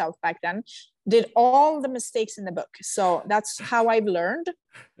everything myself back then, did all the mistakes in the book. So that's how I've learned.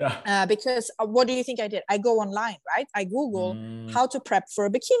 Yeah. Because what do you think I did? I go online, right? I Google how to prep for a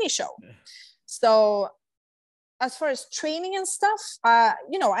bikini show. So as far as training and stuff,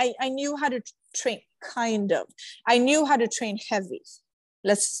 you know, I knew how to train, kind of. I knew how to train heavy.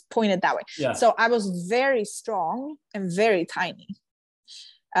 Let's point it that way. Yeah. So I was very strong and very tiny.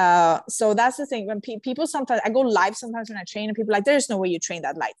 So that's the thing. When people sometimes, I go live sometimes when I train and people are like, there's no way you train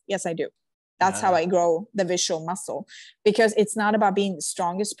that light. Yes, I do. That's how I grow the visual muscle, because it's not about being the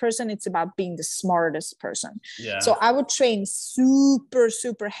strongest person. It's about being the smartest person. Yeah. So I would train super,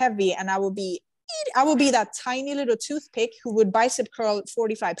 super heavy, and I would be that tiny little toothpick who would bicep curl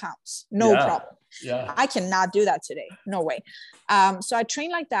 45 pounds. No problem. Yeah. I cannot do that today. No way. So I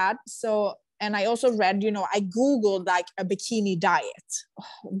train like that. And I also read, you know, I Googled like a bikini diet.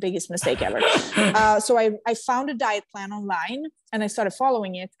 Oh, biggest mistake ever. So I found a diet plan online and I started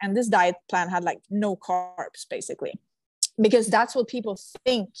following it. And this diet plan had like no carbs, basically, because that's what people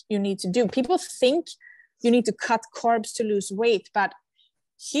think you need to do. People think you need to cut carbs to lose weight. But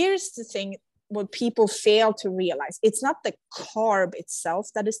here's the thing, what people fail to realize. It's not the carb itself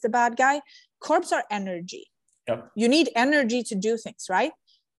that is the bad guy. Carbs are energy. Yep. You need energy to do things, right?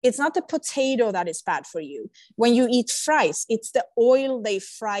 It's not the potato that is bad for you. When you eat fries, it's the oil they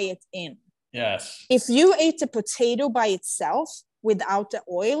fry it in. Yes. If you ate a potato by itself without the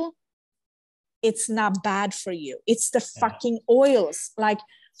oil, it's not bad for you. It's the fucking oils.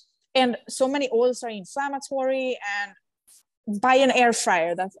 And so many oils are inflammatory, and buy an air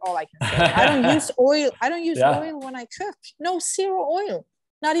fryer. That's all I can say. I don't use oil. I don't use oil when I cook. No, zero oil.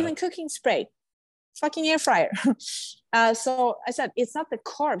 Not even cooking spray. Fucking air fryer. So I said, it's not the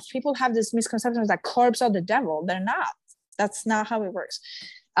carbs. People have this misconception that carbs are the devil. They're not. That's not how it works.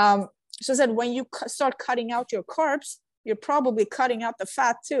 So I said, when you start cutting out your carbs, you're probably cutting out the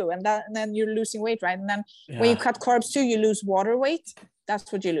fat too. And then you're losing weight, right? And then when you cut carbs too, you lose water weight. That's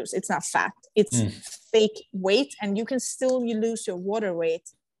what you lose. It's not fat. It's fake weight. And you lose your water weight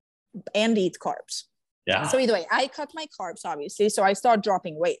and eat carbs. Yeah. So either way, I cut my carbs, obviously. So I start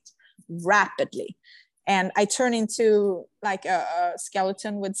dropping weight rapidly. And I turn into like a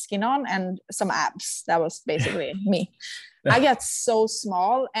skeleton with skin on and some abs. That was basically me. I got so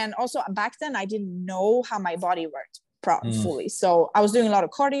small. And also back then I didn't know how my body worked fully. So I was doing a lot of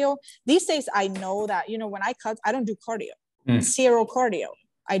cardio. These days I know that, you know, when I cut, I don't do cardio. Zero cardio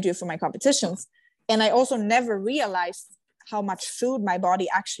I do for my competitions. And I also never realized how much food my body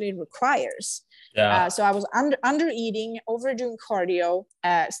actually requires. Yeah. So I was under eating, overdoing cardio,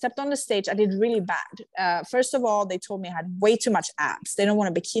 stepped on the stage. I did really bad. First of all, they told me I had way too much abs. They don't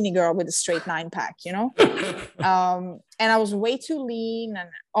want a bikini girl with a straight 9-pack, you know? And I was way too lean and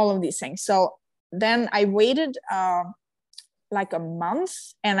all of these things. So then I waited like a month,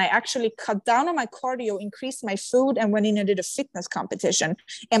 and I actually cut down on my cardio, increased my food, and went in and did a fitness competition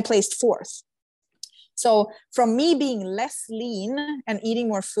and placed 4th. So from me being less lean and eating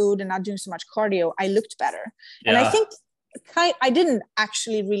more food and not doing so much cardio, I looked better. Yeah. And I think I didn't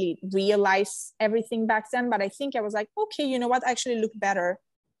actually really realize everything back then, but I think I was like, okay, you know what? I actually look better,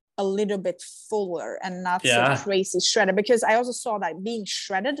 a little bit fuller and not so crazy shredded, because I also saw that being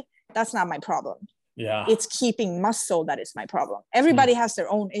shredded, that's not my problem. Yeah. It's keeping muscle that is my problem. Everybody has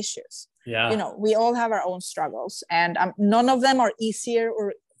their own issues. Yeah. You know, we all have our own struggles, and none of them are easier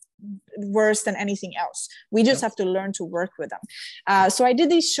or worse than anything else. We just have to learn to work with them. So I did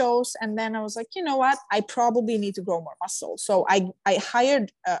these shows, and then I was like, you know what? I probably need to grow more muscle. So I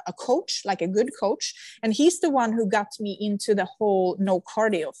hired a coach, like a good coach, and he's the one who got me into the whole no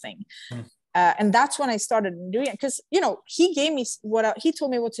cardio thing. And that's when I started doing it, because, you know, he gave me he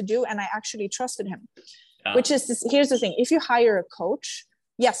told me what to do, and I actually trusted him. Which is this, here's the thing: if you hire a coach,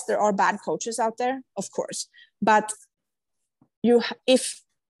 yes, there are bad coaches out there, of course, but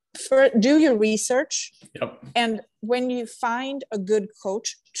do your research. And when you find a good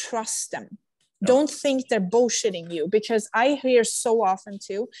coach, trust them. Don't think they're bullshitting you, because I hear so often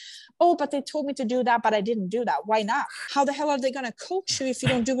too, oh, but they told me to do that, but I didn't do that. Why not? How the hell are they going to coach you if you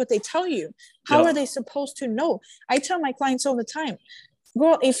don't do what they tell you? How are they supposed to know? I tell my clients all the time,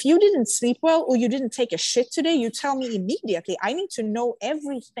 girl, if you didn't sleep well or you didn't take a shit today, you tell me immediately. I need to know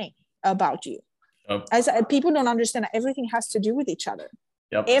everything about you. As people don't understand that everything has to do with each other.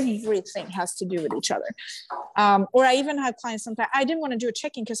 Everything has to do with each other. Or I even have clients sometimes, I didn't want to do a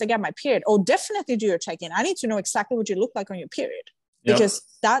check-in because I got my period. Oh, definitely do your check-in. I need to know exactly what you look like on your period, because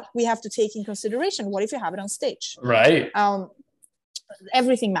that we have to take in consideration. What if you have it on stage? Right.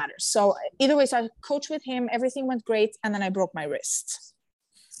 Everything matters. So either way, so I coached with him, everything went great, and then I broke my wrist.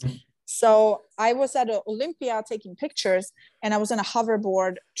 So I was at Olympia taking pictures, and I was on a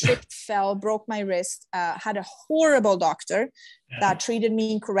hoverboard, tripped, fell, broke my wrist, had a horrible doctor that treated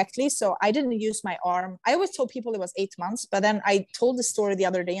me incorrectly. So I didn't use my arm. I always told people it was 8 months, but then I told the story the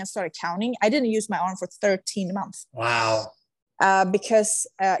other day and started counting. I didn't use my arm for 13 months. Wow. Because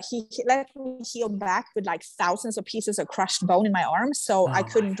he let me heal back with like thousands of pieces of crushed bone in my arm. So I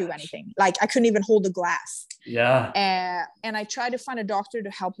couldn't do anything. Like I couldn't even hold the glass. And I tried to find a doctor to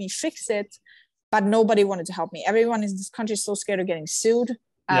help me fix it, but nobody wanted to help me. Everyone in this country is so scared of getting sued.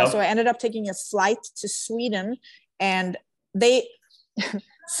 So I ended up taking a flight to Sweden, and they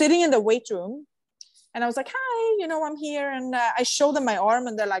sitting in the weight room, and I was like, hi, you know, I'm here. And I showed them my arm,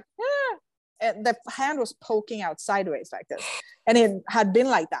 and they're like, and the hand was poking out sideways like this, and it had been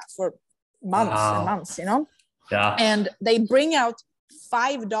like that for months and months, you know. And they bring out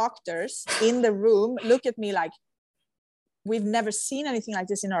 5 doctors in the room, look at me like, we've never seen anything like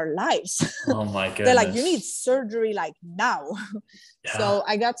this in our lives. Oh my goodness. They're like, you need surgery like now. So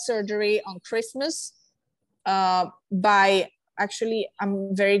I got surgery on Christmas. Actually,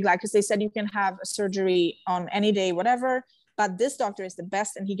 I'm very glad, because they said you can have a surgery on any day, whatever, but this doctor is the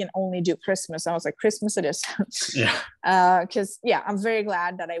best, and he can only do Christmas. I was like, Christmas it is. Because I'm very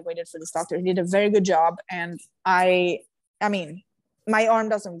glad that I waited for this doctor. He did a very good job. And I mean, my arm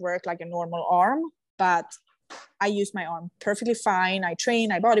doesn't work like a normal arm, but I use my arm perfectly fine. I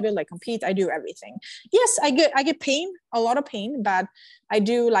train, I bodybuild, I compete, I do everything. Yes, I get pain, a lot of pain, but I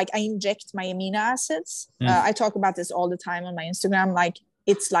do, like, I inject my amino acids. I talk about this all the time on my Instagram. Like,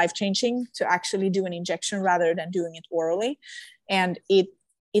 it's life-changing to actually do an injection rather than doing it orally. And it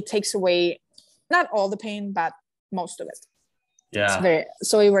takes away, not all the pain, but most of it.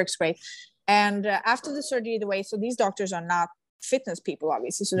 So it works great. And after the surgery, so these doctors are not fitness people,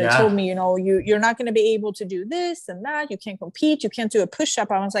 obviously. So they told me, you know, you're not going to be able to do this and that. You can't compete. You can't do a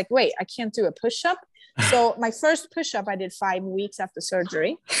push-up. I was like, wait, I can't do a push-up. So my first push-up I did 5 weeks after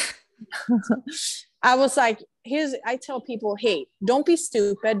surgery. I was like, I tell people, hey, don't be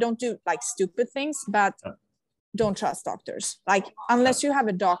stupid. Don't do like stupid things, but don't trust doctors. Like, unless you have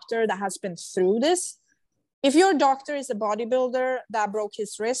a doctor that has been through this. If your doctor is a bodybuilder that broke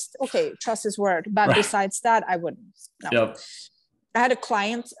his wrist, okay, trust his word. But besides that, I wouldn't. No. I had a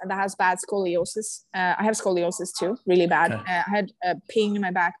client that has bad scoliosis. I have scoliosis too, really bad. I had a pain in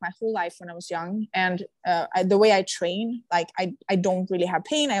my back my whole life when I was young. And the way I train, like I don't really have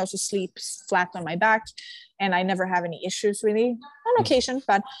pain. I also sleep flat on my back, and I never have any issues really, on occasion.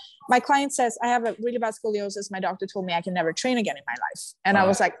 But my client says, I have a really bad scoliosis. My doctor told me I can never train again in my life. And I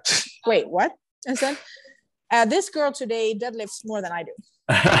was like, wait, what? I said, this girl today deadlifts more than I do.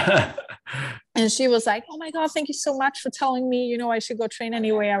 And she was like, oh my God, thank you so much for telling me, you know, I should go train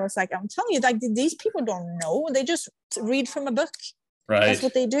anyway. I was like, I'm telling you, like, these people don't know. They just read from a book. That's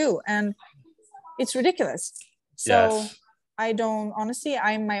what they do. And it's ridiculous. So I don't, honestly,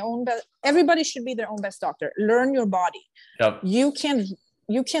 I'm my own best. Everybody should be their own best doctor. Learn your body. You can't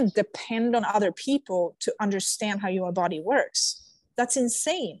depend on other people to understand how your body works. That's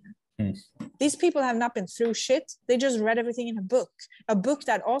insane. These people have not been through shit. They just read everything in a book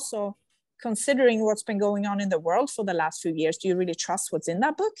that also, considering what's been going on in the world for the last few years, do you really trust what's in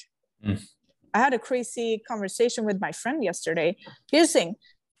that book? I had a crazy conversation with my friend yesterday. Here's the thing.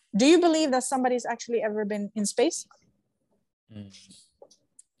 Do you believe that somebody's actually ever been in space?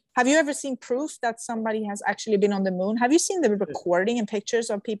 Have you ever seen proof that somebody has actually been on the moon? Have you seen the recording and pictures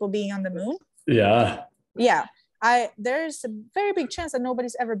of people being on the moon? Yeah. Yeah. There's a very big chance that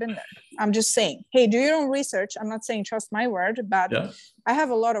nobody's ever been there. I'm just saying, hey, do your own research. I'm not saying trust my word, but Yeah. I have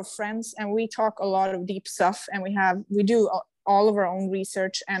a lot of friends and we talk a lot of deep stuff, and we do all of our own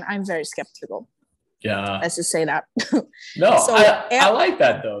research, and I'm very skeptical. Yeah. Let's just say that. No, So I like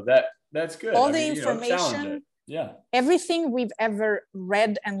that though. That's good. all I the mean, information, yeah, everything we've ever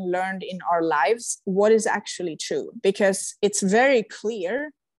read and learned in our lives, what is actually true? Because it's very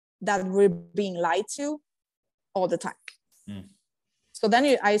clear that we're being lied to all the time. So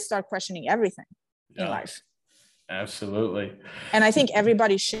then I start questioning everything in life. Absolutely. And I think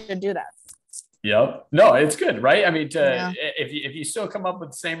everybody should do that. Yep. No, it's good, right? I mean, if you still come up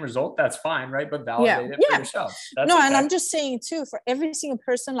with the same result, that's fine, right? But validate it for yourself. That's okay. And I'm just saying too, for every single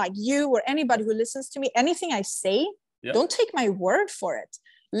person like you or anybody who listens to me, anything I say, don't take my word for it.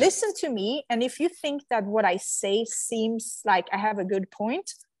 Listen to me. And if you think that what I say seems like I have a good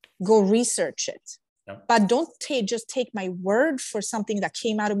point, go research it. But don't just take my word for something that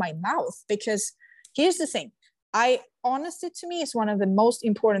came out of my mouth. Because here's the thing. Honesty to me is one of the most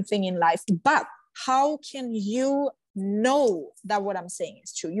important thing in life. But how can you know that what I'm saying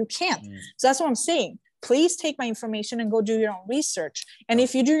is true? You can't. So that's what I'm saying. Please take my information and go do your own research. And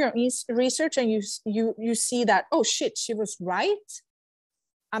if you do your research and you see that, oh shit, she was right,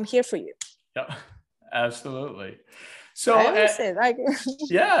 I'm here for you. Yeah, absolutely. So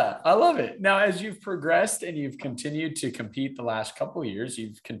yeah, I love it. Now, as you've progressed and you've continued to compete the last couple of years,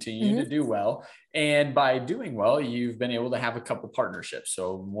 you've continued to do well. And by doing well, you've been able to have a couple partnerships.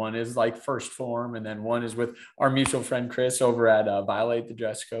 So one is like First Form, and then one is with our mutual friend, Chris, over at Violate the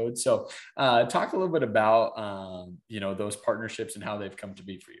Dress Code. So talk a little bit about, those partnerships and how they've come to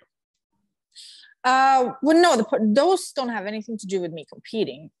be for you. Well, no, those don't have anything to do with me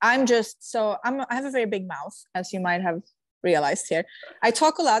competing. I have a very big mouth, as you might have realized here. I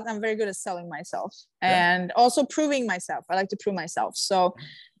talk a lot. I'm very good at selling myself and also proving myself. I like to prove myself. So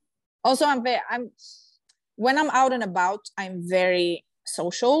also when I'm out and about, I'm very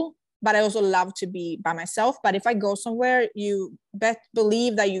social, but I also love to be by myself. But if I go somewhere, you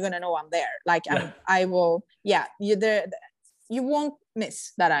believe that you're going to know I'm there. Like I will, you're there. You won't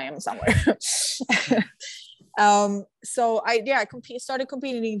miss that I am somewhere. So I started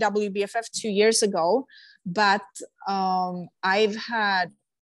competing in WBFF 2 years ago, but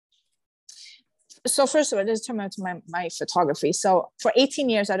so first of all, let's turn to my photography. So for 18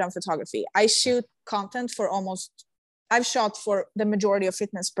 years, I've done photography. I shoot content I've shot for the majority of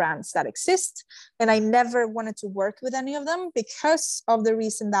fitness brands that exist. And I never wanted to work with any of them because of the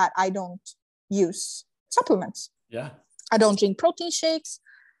reason that I don't use supplements. Yeah. I don't drink protein shakes.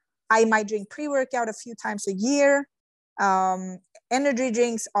 I might drink pre-workout a few times a year. Energy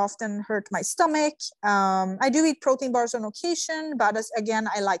drinks often hurt my stomach. I do eat protein bars on occasion, but again,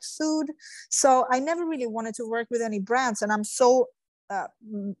 I like food. So I never really wanted to work with any brands. And I'm so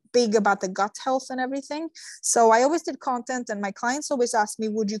big about the gut health and everything. So I always did content, and my clients always asked me,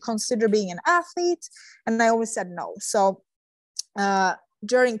 would you consider being an athlete? And I always said no. So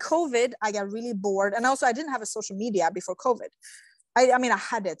during COVID, I got really bored. And also I didn't have a social media before COVID. I mean, I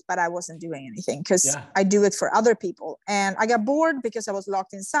had it, but I wasn't doing anything because I do it for other people. And I got bored because I was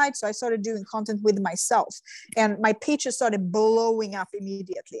locked inside. So I started doing content with myself, and my pages started blowing up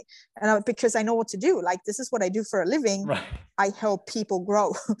immediately. And because I know what to do, like this is what I do for a living. Right. I help people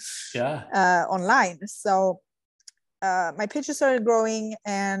grow online. So my pages started growing,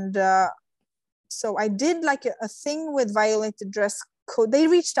 and so I did like a thing with Violate the Dress Code. They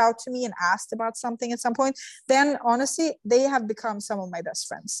reached out to me and asked about something at some point. Then honestly, they have become some of my best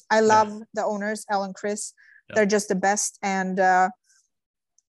friends. I love the owners, Elle and Chris. They're just the best. And I'm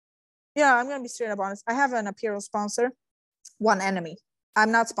going to be straight up honest. I have an apparel sponsor, One Enemy.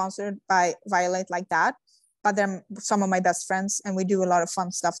 I'm not sponsored by Violate like that, but they're some of my best friends, and we do a lot of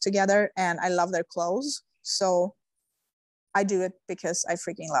fun stuff together, and I love their clothes. So I do it because I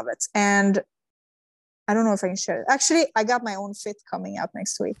freaking love it. And I don't know if I can share it. Actually, I got my own fit coming out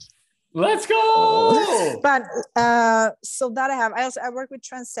next week. Let's go. But so that I work with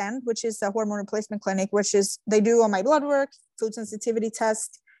Transcend, which is a hormone replacement clinic, which is they do all my blood work, food sensitivity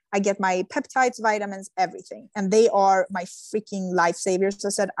test. I get my peptides, vitamins, everything. And they are my freaking lifesavers. I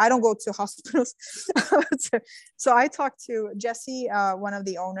said, I don't go to hospitals. So I talked to Jesse, one of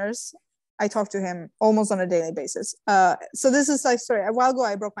the owners. I talk to him almost on a daily basis. So this is like, sorry, a while ago,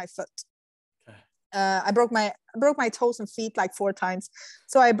 I broke my foot. I broke my toes and feet like 4 times.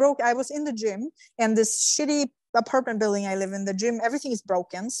 So I was in the gym, and this shitty apartment building I live in, the gym, everything is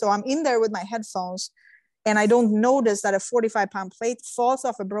broken. So I'm in there with my headphones, And I don't notice that a 45-pound plate falls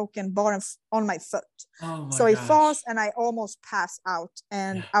off a broken bar on my foot. Oh my so it gosh. falls and I almost pass out.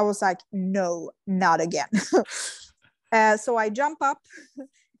 And I was like, no, not again. So I jump up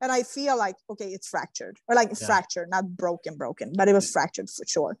and I feel like, okay, it's fractured, or like fractured, not broken, but it was fractured for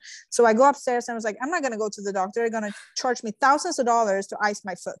sure. So I go upstairs and I was like, I'm not going to go to the doctor. They're going to charge me thousands of dollars to ice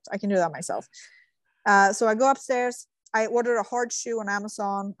my foot. I can do that myself. So I go upstairs. I ordered a hard shoe on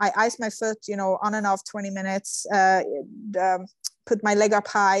Amazon. I ice my foot, on and off 20 minutes, put my leg up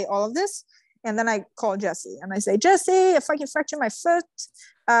high, all of this. And then I call Jesse and I say, Jesse, if I can fracture my foot,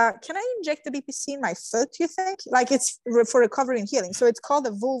 can I inject the BPC in my foot, you think? Like, it's for recovery and healing. So it's called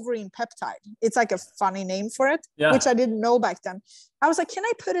the Wolverine peptide. It's like a funny name for it, which I didn't know back then. I was like, can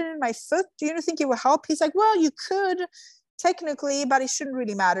I put it in my foot? Do you think it will help? He's like, well, you could technically, but it shouldn't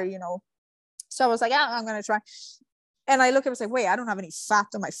really matter, So I was like, I'm going to try. And I look at it, I was like, wait, I don't have any fat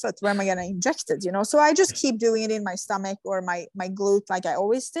on my foot. Where am I going to inject it? So I just keep doing it in my stomach or my glute like I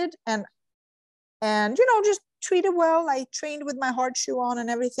always did. And just treat it well. I trained with my hard shoe on and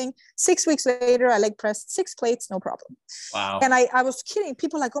everything. 6 weeks later, I leg pressed 6 plates, no problem. Wow. And I was kidding.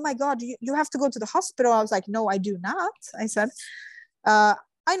 People like, oh my God, you have to go to the hospital. I was like, no, I do not. I said,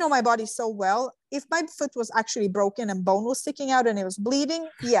 I know my body so well. If my foot was actually broken and bone was sticking out and it was bleeding,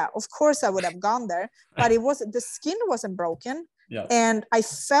 yeah, of course I would have gone there. But the skin wasn't broken. Yeah. And I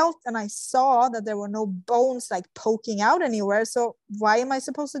felt and I saw that there were no bones like poking out anywhere. So why am I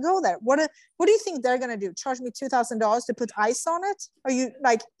supposed to go there? What do you think they're going to do? Charge me $2,000 to put ice on it? Are you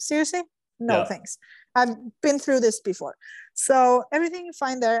like, seriously? No, thanks. I've been through this before. So everything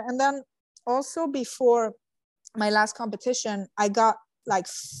fine there. And then also before my last competition, I got like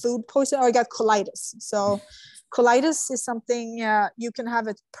food poisoning, or I got colitis. So colitis is something you can have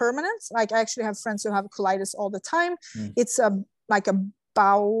it permanent. Like, I actually have friends who have colitis all the time. It's like a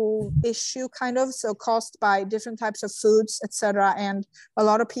bowel issue kind of, so caused by different types of foods, etc. And a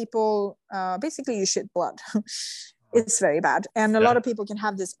lot of people basically you shit blood. It's very bad, and a lot of people can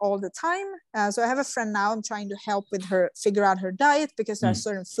have this all the time. So I have a friend now, I'm trying to help with her figure out her diet, because there are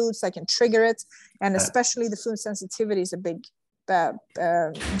certain foods that can trigger it, and especially the food sensitivity is a big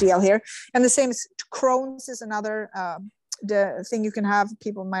deal here. And the same is Crohn's is another the thing you can have.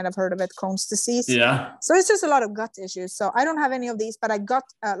 People might have heard of it, Crohn's disease. Yeah. So it's just a lot of gut issues. So I don't have any of these, but I got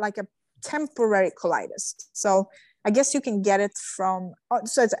like a temporary colitis. So I guess you can get it from,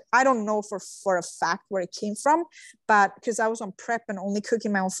 I don't know for a fact where it came from, but because I was on prep and only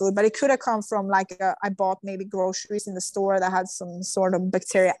cooking my own food, but it could have come from like I bought maybe groceries in the store that had some sort of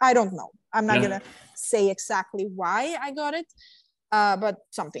bacteria. I don't know. I'm not going to say exactly why I got it, but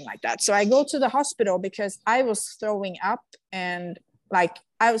something like that. So I go to the hospital because I was throwing up and like,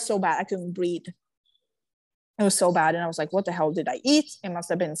 I was so bad. I couldn't breathe. It was so bad. And I was like, what the hell did I eat? It must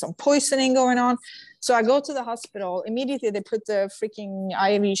have been some poisoning going on. So I go to the hospital. Immediately, they put the freaking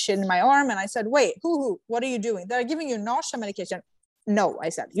IV shit in my arm. And I said, wait, what are you doing? They're giving you nausea medication. No, I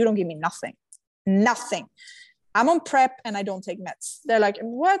said, you don't give me nothing. Nothing. I'm on prep and I don't take meds. They're like,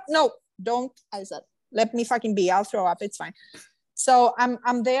 what? No, don't. I said, let me fucking be. I'll throw up. It's fine. So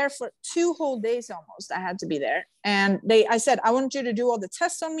I'm there for 2 whole days almost. I had to be there. And I said, I want you to do all the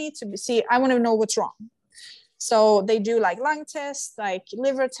tests on me to see. I want to know what's wrong. So they do like lung tests, like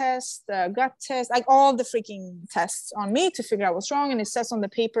liver tests, gut tests, like all the freaking tests on me to figure out what's wrong. And it says on the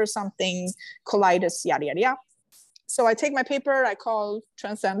paper something, colitis, yada, yada, yada. So I take my paper, I call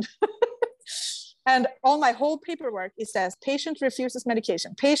Transcend. And on my whole paperwork, it says patient refuses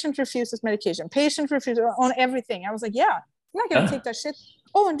medication, patient refuses medication, patient refuses on everything. I was like, yeah, I'm not going to take that shit.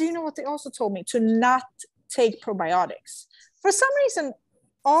 Oh, and do you know what they also told me? To not take probiotics. For some reason,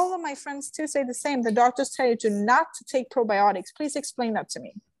 all of my friends too say the same. The doctors tell you to not take probiotics. Please explain that to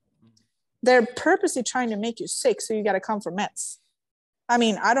me. They're purposely trying to make you sick, so you got to come for meds. I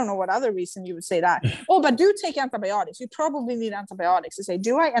mean, I don't know what other reason you would say that. Oh, but do take antibiotics. You probably need antibiotics. To say,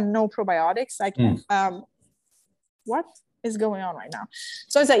 do I? And no probiotics. Like, what is going on right now?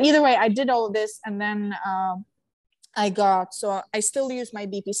 So it's like, either way, I did all of this, and then so I still use my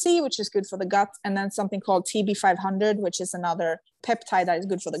BPC, which is good for the gut, and then something called TB500, which is another peptide that is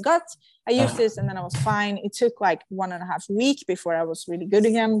good for the gut. I used this and then I was fine. It took like 1.5 weeks before I was really good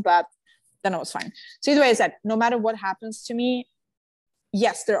again, but then I was fine. So either way, I said, no matter what happens to me,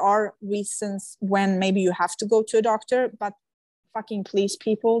 yes, there are reasons when maybe you have to go to a doctor, but fucking please,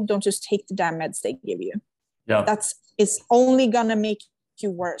 people, don't just take the damn meds they give you. Yeah, it's only gonna make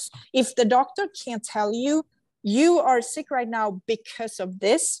you worse. If the doctor can't tell you, you are sick right now because of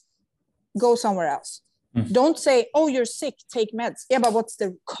this, go somewhere else. Don't say, oh, you're sick, take meds. Yeah, but what's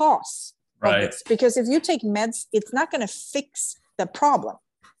the cause of this? Because if you take meds, it's not going to fix the problem.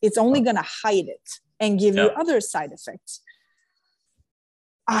 It's only going to hide it. and give you other side effects.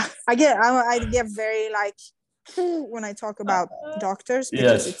 I get very like when I talk about doctors,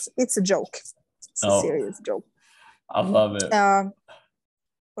 because it's a joke. It's a serious joke. I love it.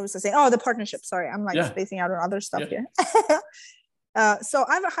 What was I saying? Oh, the partnership. Sorry, I'm like spacing out on other stuff here. So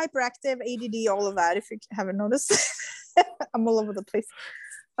I'm a hyperactive, ADD, all of that. If you haven't noticed, I'm all over the place.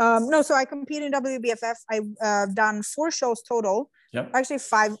 No, so I compete in WBFF. I've done 4 shows total. Actually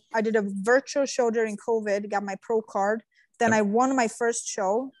 5. I did a virtual show during COVID, got my pro card. Then I won my first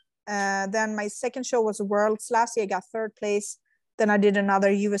show. Then my second show was Worlds. Last year I got 3rd place. Then I did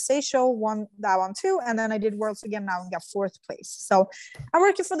another USA show, won that one too. And then I did Worlds again now and got 4th place. So I'm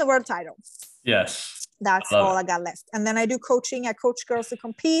working for the world title. Yes. That's all I got left. And then I do coaching. I coach girls to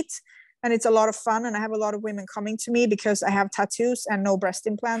compete. And it's a lot of fun. And I have a lot of women coming to me because I have tattoos and no breast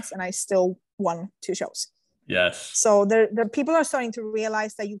implants. And I still won 2 shows. Yes. So the people are starting to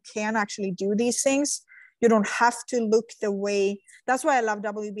realize that you can actually do these things. You don't have to look the way. That's why I love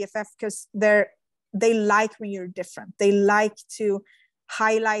WBFF, because they like when you're different. They like to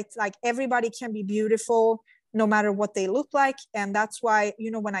highlight, like, everybody can be beautiful no matter what they look like. And that's why,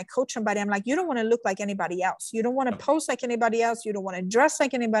 when I coach somebody, I'm like, you don't want to look like anybody else. You don't want to pose like anybody else. You don't want to dress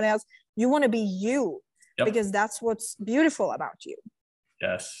like anybody else. You want to be you, because that's what's beautiful about you.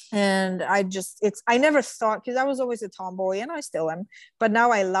 Yes. And I never thought, because I was always a tomboy and I still am, but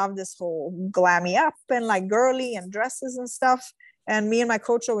now I love this whole glammy up and like girly and dresses and stuff. And me and my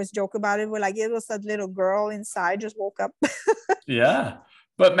coach always joke about it. We're like, it was that little girl inside just woke up. Yeah.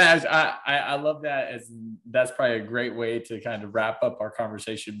 But Max, I love that. That's probably a great way to kind of wrap up our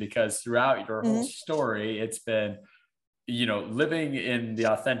conversation, because throughout your whole story, it's been, living in the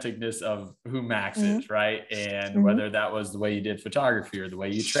authenticness of who Max is, right? And whether that was the way you did photography, or the way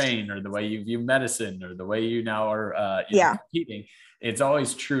you train, or the way you view medicine, or the way you now are competing, it's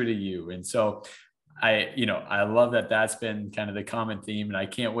always true to you. And so I love that that's been kind of the common theme, and I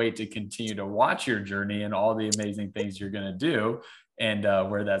can't wait to continue to watch your journey and all the amazing things you're going to do, and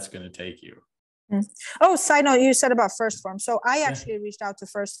where that's going to take you. Oh, side note, you said about 1st Phorm. So I actually reached out to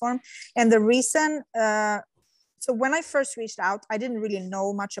 1st Phorm, and the reason, so when I first reached out, I didn't really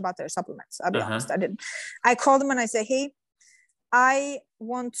know much about their supplements. I'll be honest, I didn't. I called them and I said, hey, I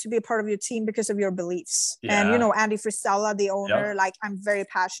want to be a part of your team because of your beliefs. And, Andy Frisella, the owner, like, I'm very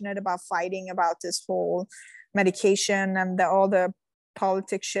passionate about fighting about this whole medication and all the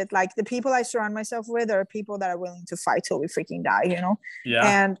politics shit. Like, the people I surround myself with are people that are willing to fight till we freaking die,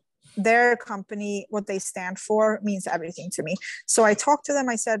 And their company, what they stand for, means everything to me. So I talked to them.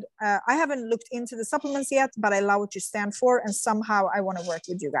 I said, I haven't looked into the supplements yet, but I love what you stand for, and somehow I want to work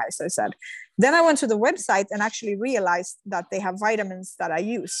with you guys, I said. Then I went to the website and actually realized that they have vitamins that I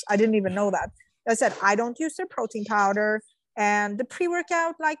use. I didn't even know that. I said, I don't use their protein powder, and the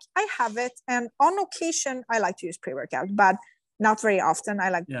pre-workout, like, I have it. And on occasion, I like to use pre-workout, but not very often. I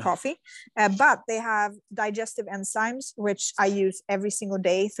like coffee, but they have digestive enzymes, which I use every single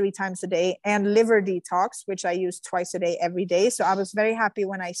day, 3 times a day, and liver detox, which I use twice a day, every day. So I was very happy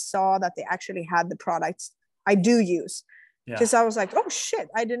when I saw that they actually had the products I do use, because I was like, oh shit,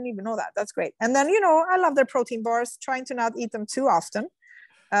 I didn't even know that. That's great. And then, I love their protein bars, trying to not eat them too often,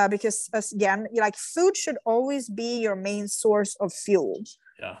 because again, like, food should always be your main source of fuel.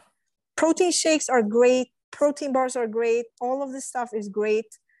 Yeah. Protein shakes are great. Protein bars are great. All of this stuff is great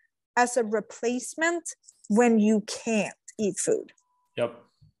as a replacement when you can't eat food. Yep.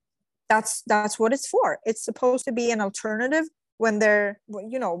 That's what it's for. It's supposed to be an alternative when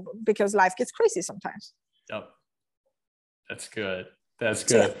because life gets crazy sometimes. Yep. That's good. That's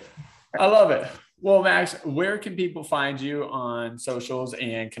good. I love it. Well, Max, where can people find you on socials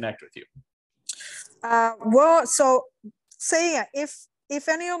and connect with you? If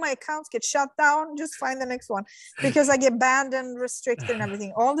any of my accounts get shut down, just find the next one, because I get banned and restricted and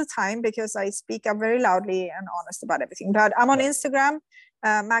everything all the time, because I speak up very loudly and honest about everything. But I'm on Instagram,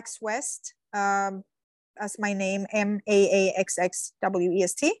 Max West, as my name, MAAXXWEST.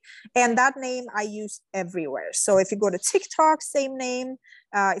 And that name I use everywhere. So if you go to TikTok, same name.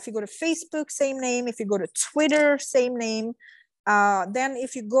 If you go to Facebook, same name. If you go to Twitter, same name. Then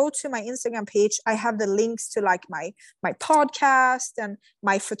if you go to my Instagram page, I have the links to like my podcast and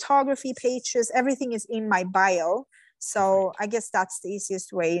my photography pages. Everything is in my bio. So I guess that's the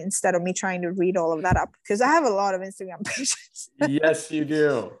easiest way, instead of me trying to read all of that up, because I have a lot of Instagram pages. Yes, you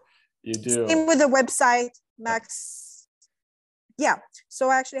do. You do. Same with the website, Max. Yeah. So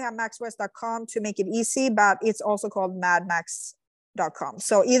I actually have maxwest.com to make it easy, but it's also called madmax.com.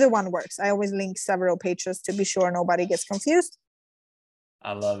 So either one works. I always link several pages to be sure nobody gets confused.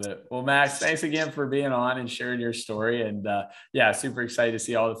 I love it. Well, Max, thanks again for being on and sharing your story. And super excited to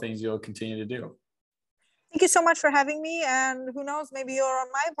see all the things you'll continue to do. Thank you so much for having me. And who knows, maybe you're on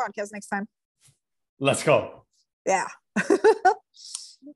my podcast next time. Let's go. Yeah.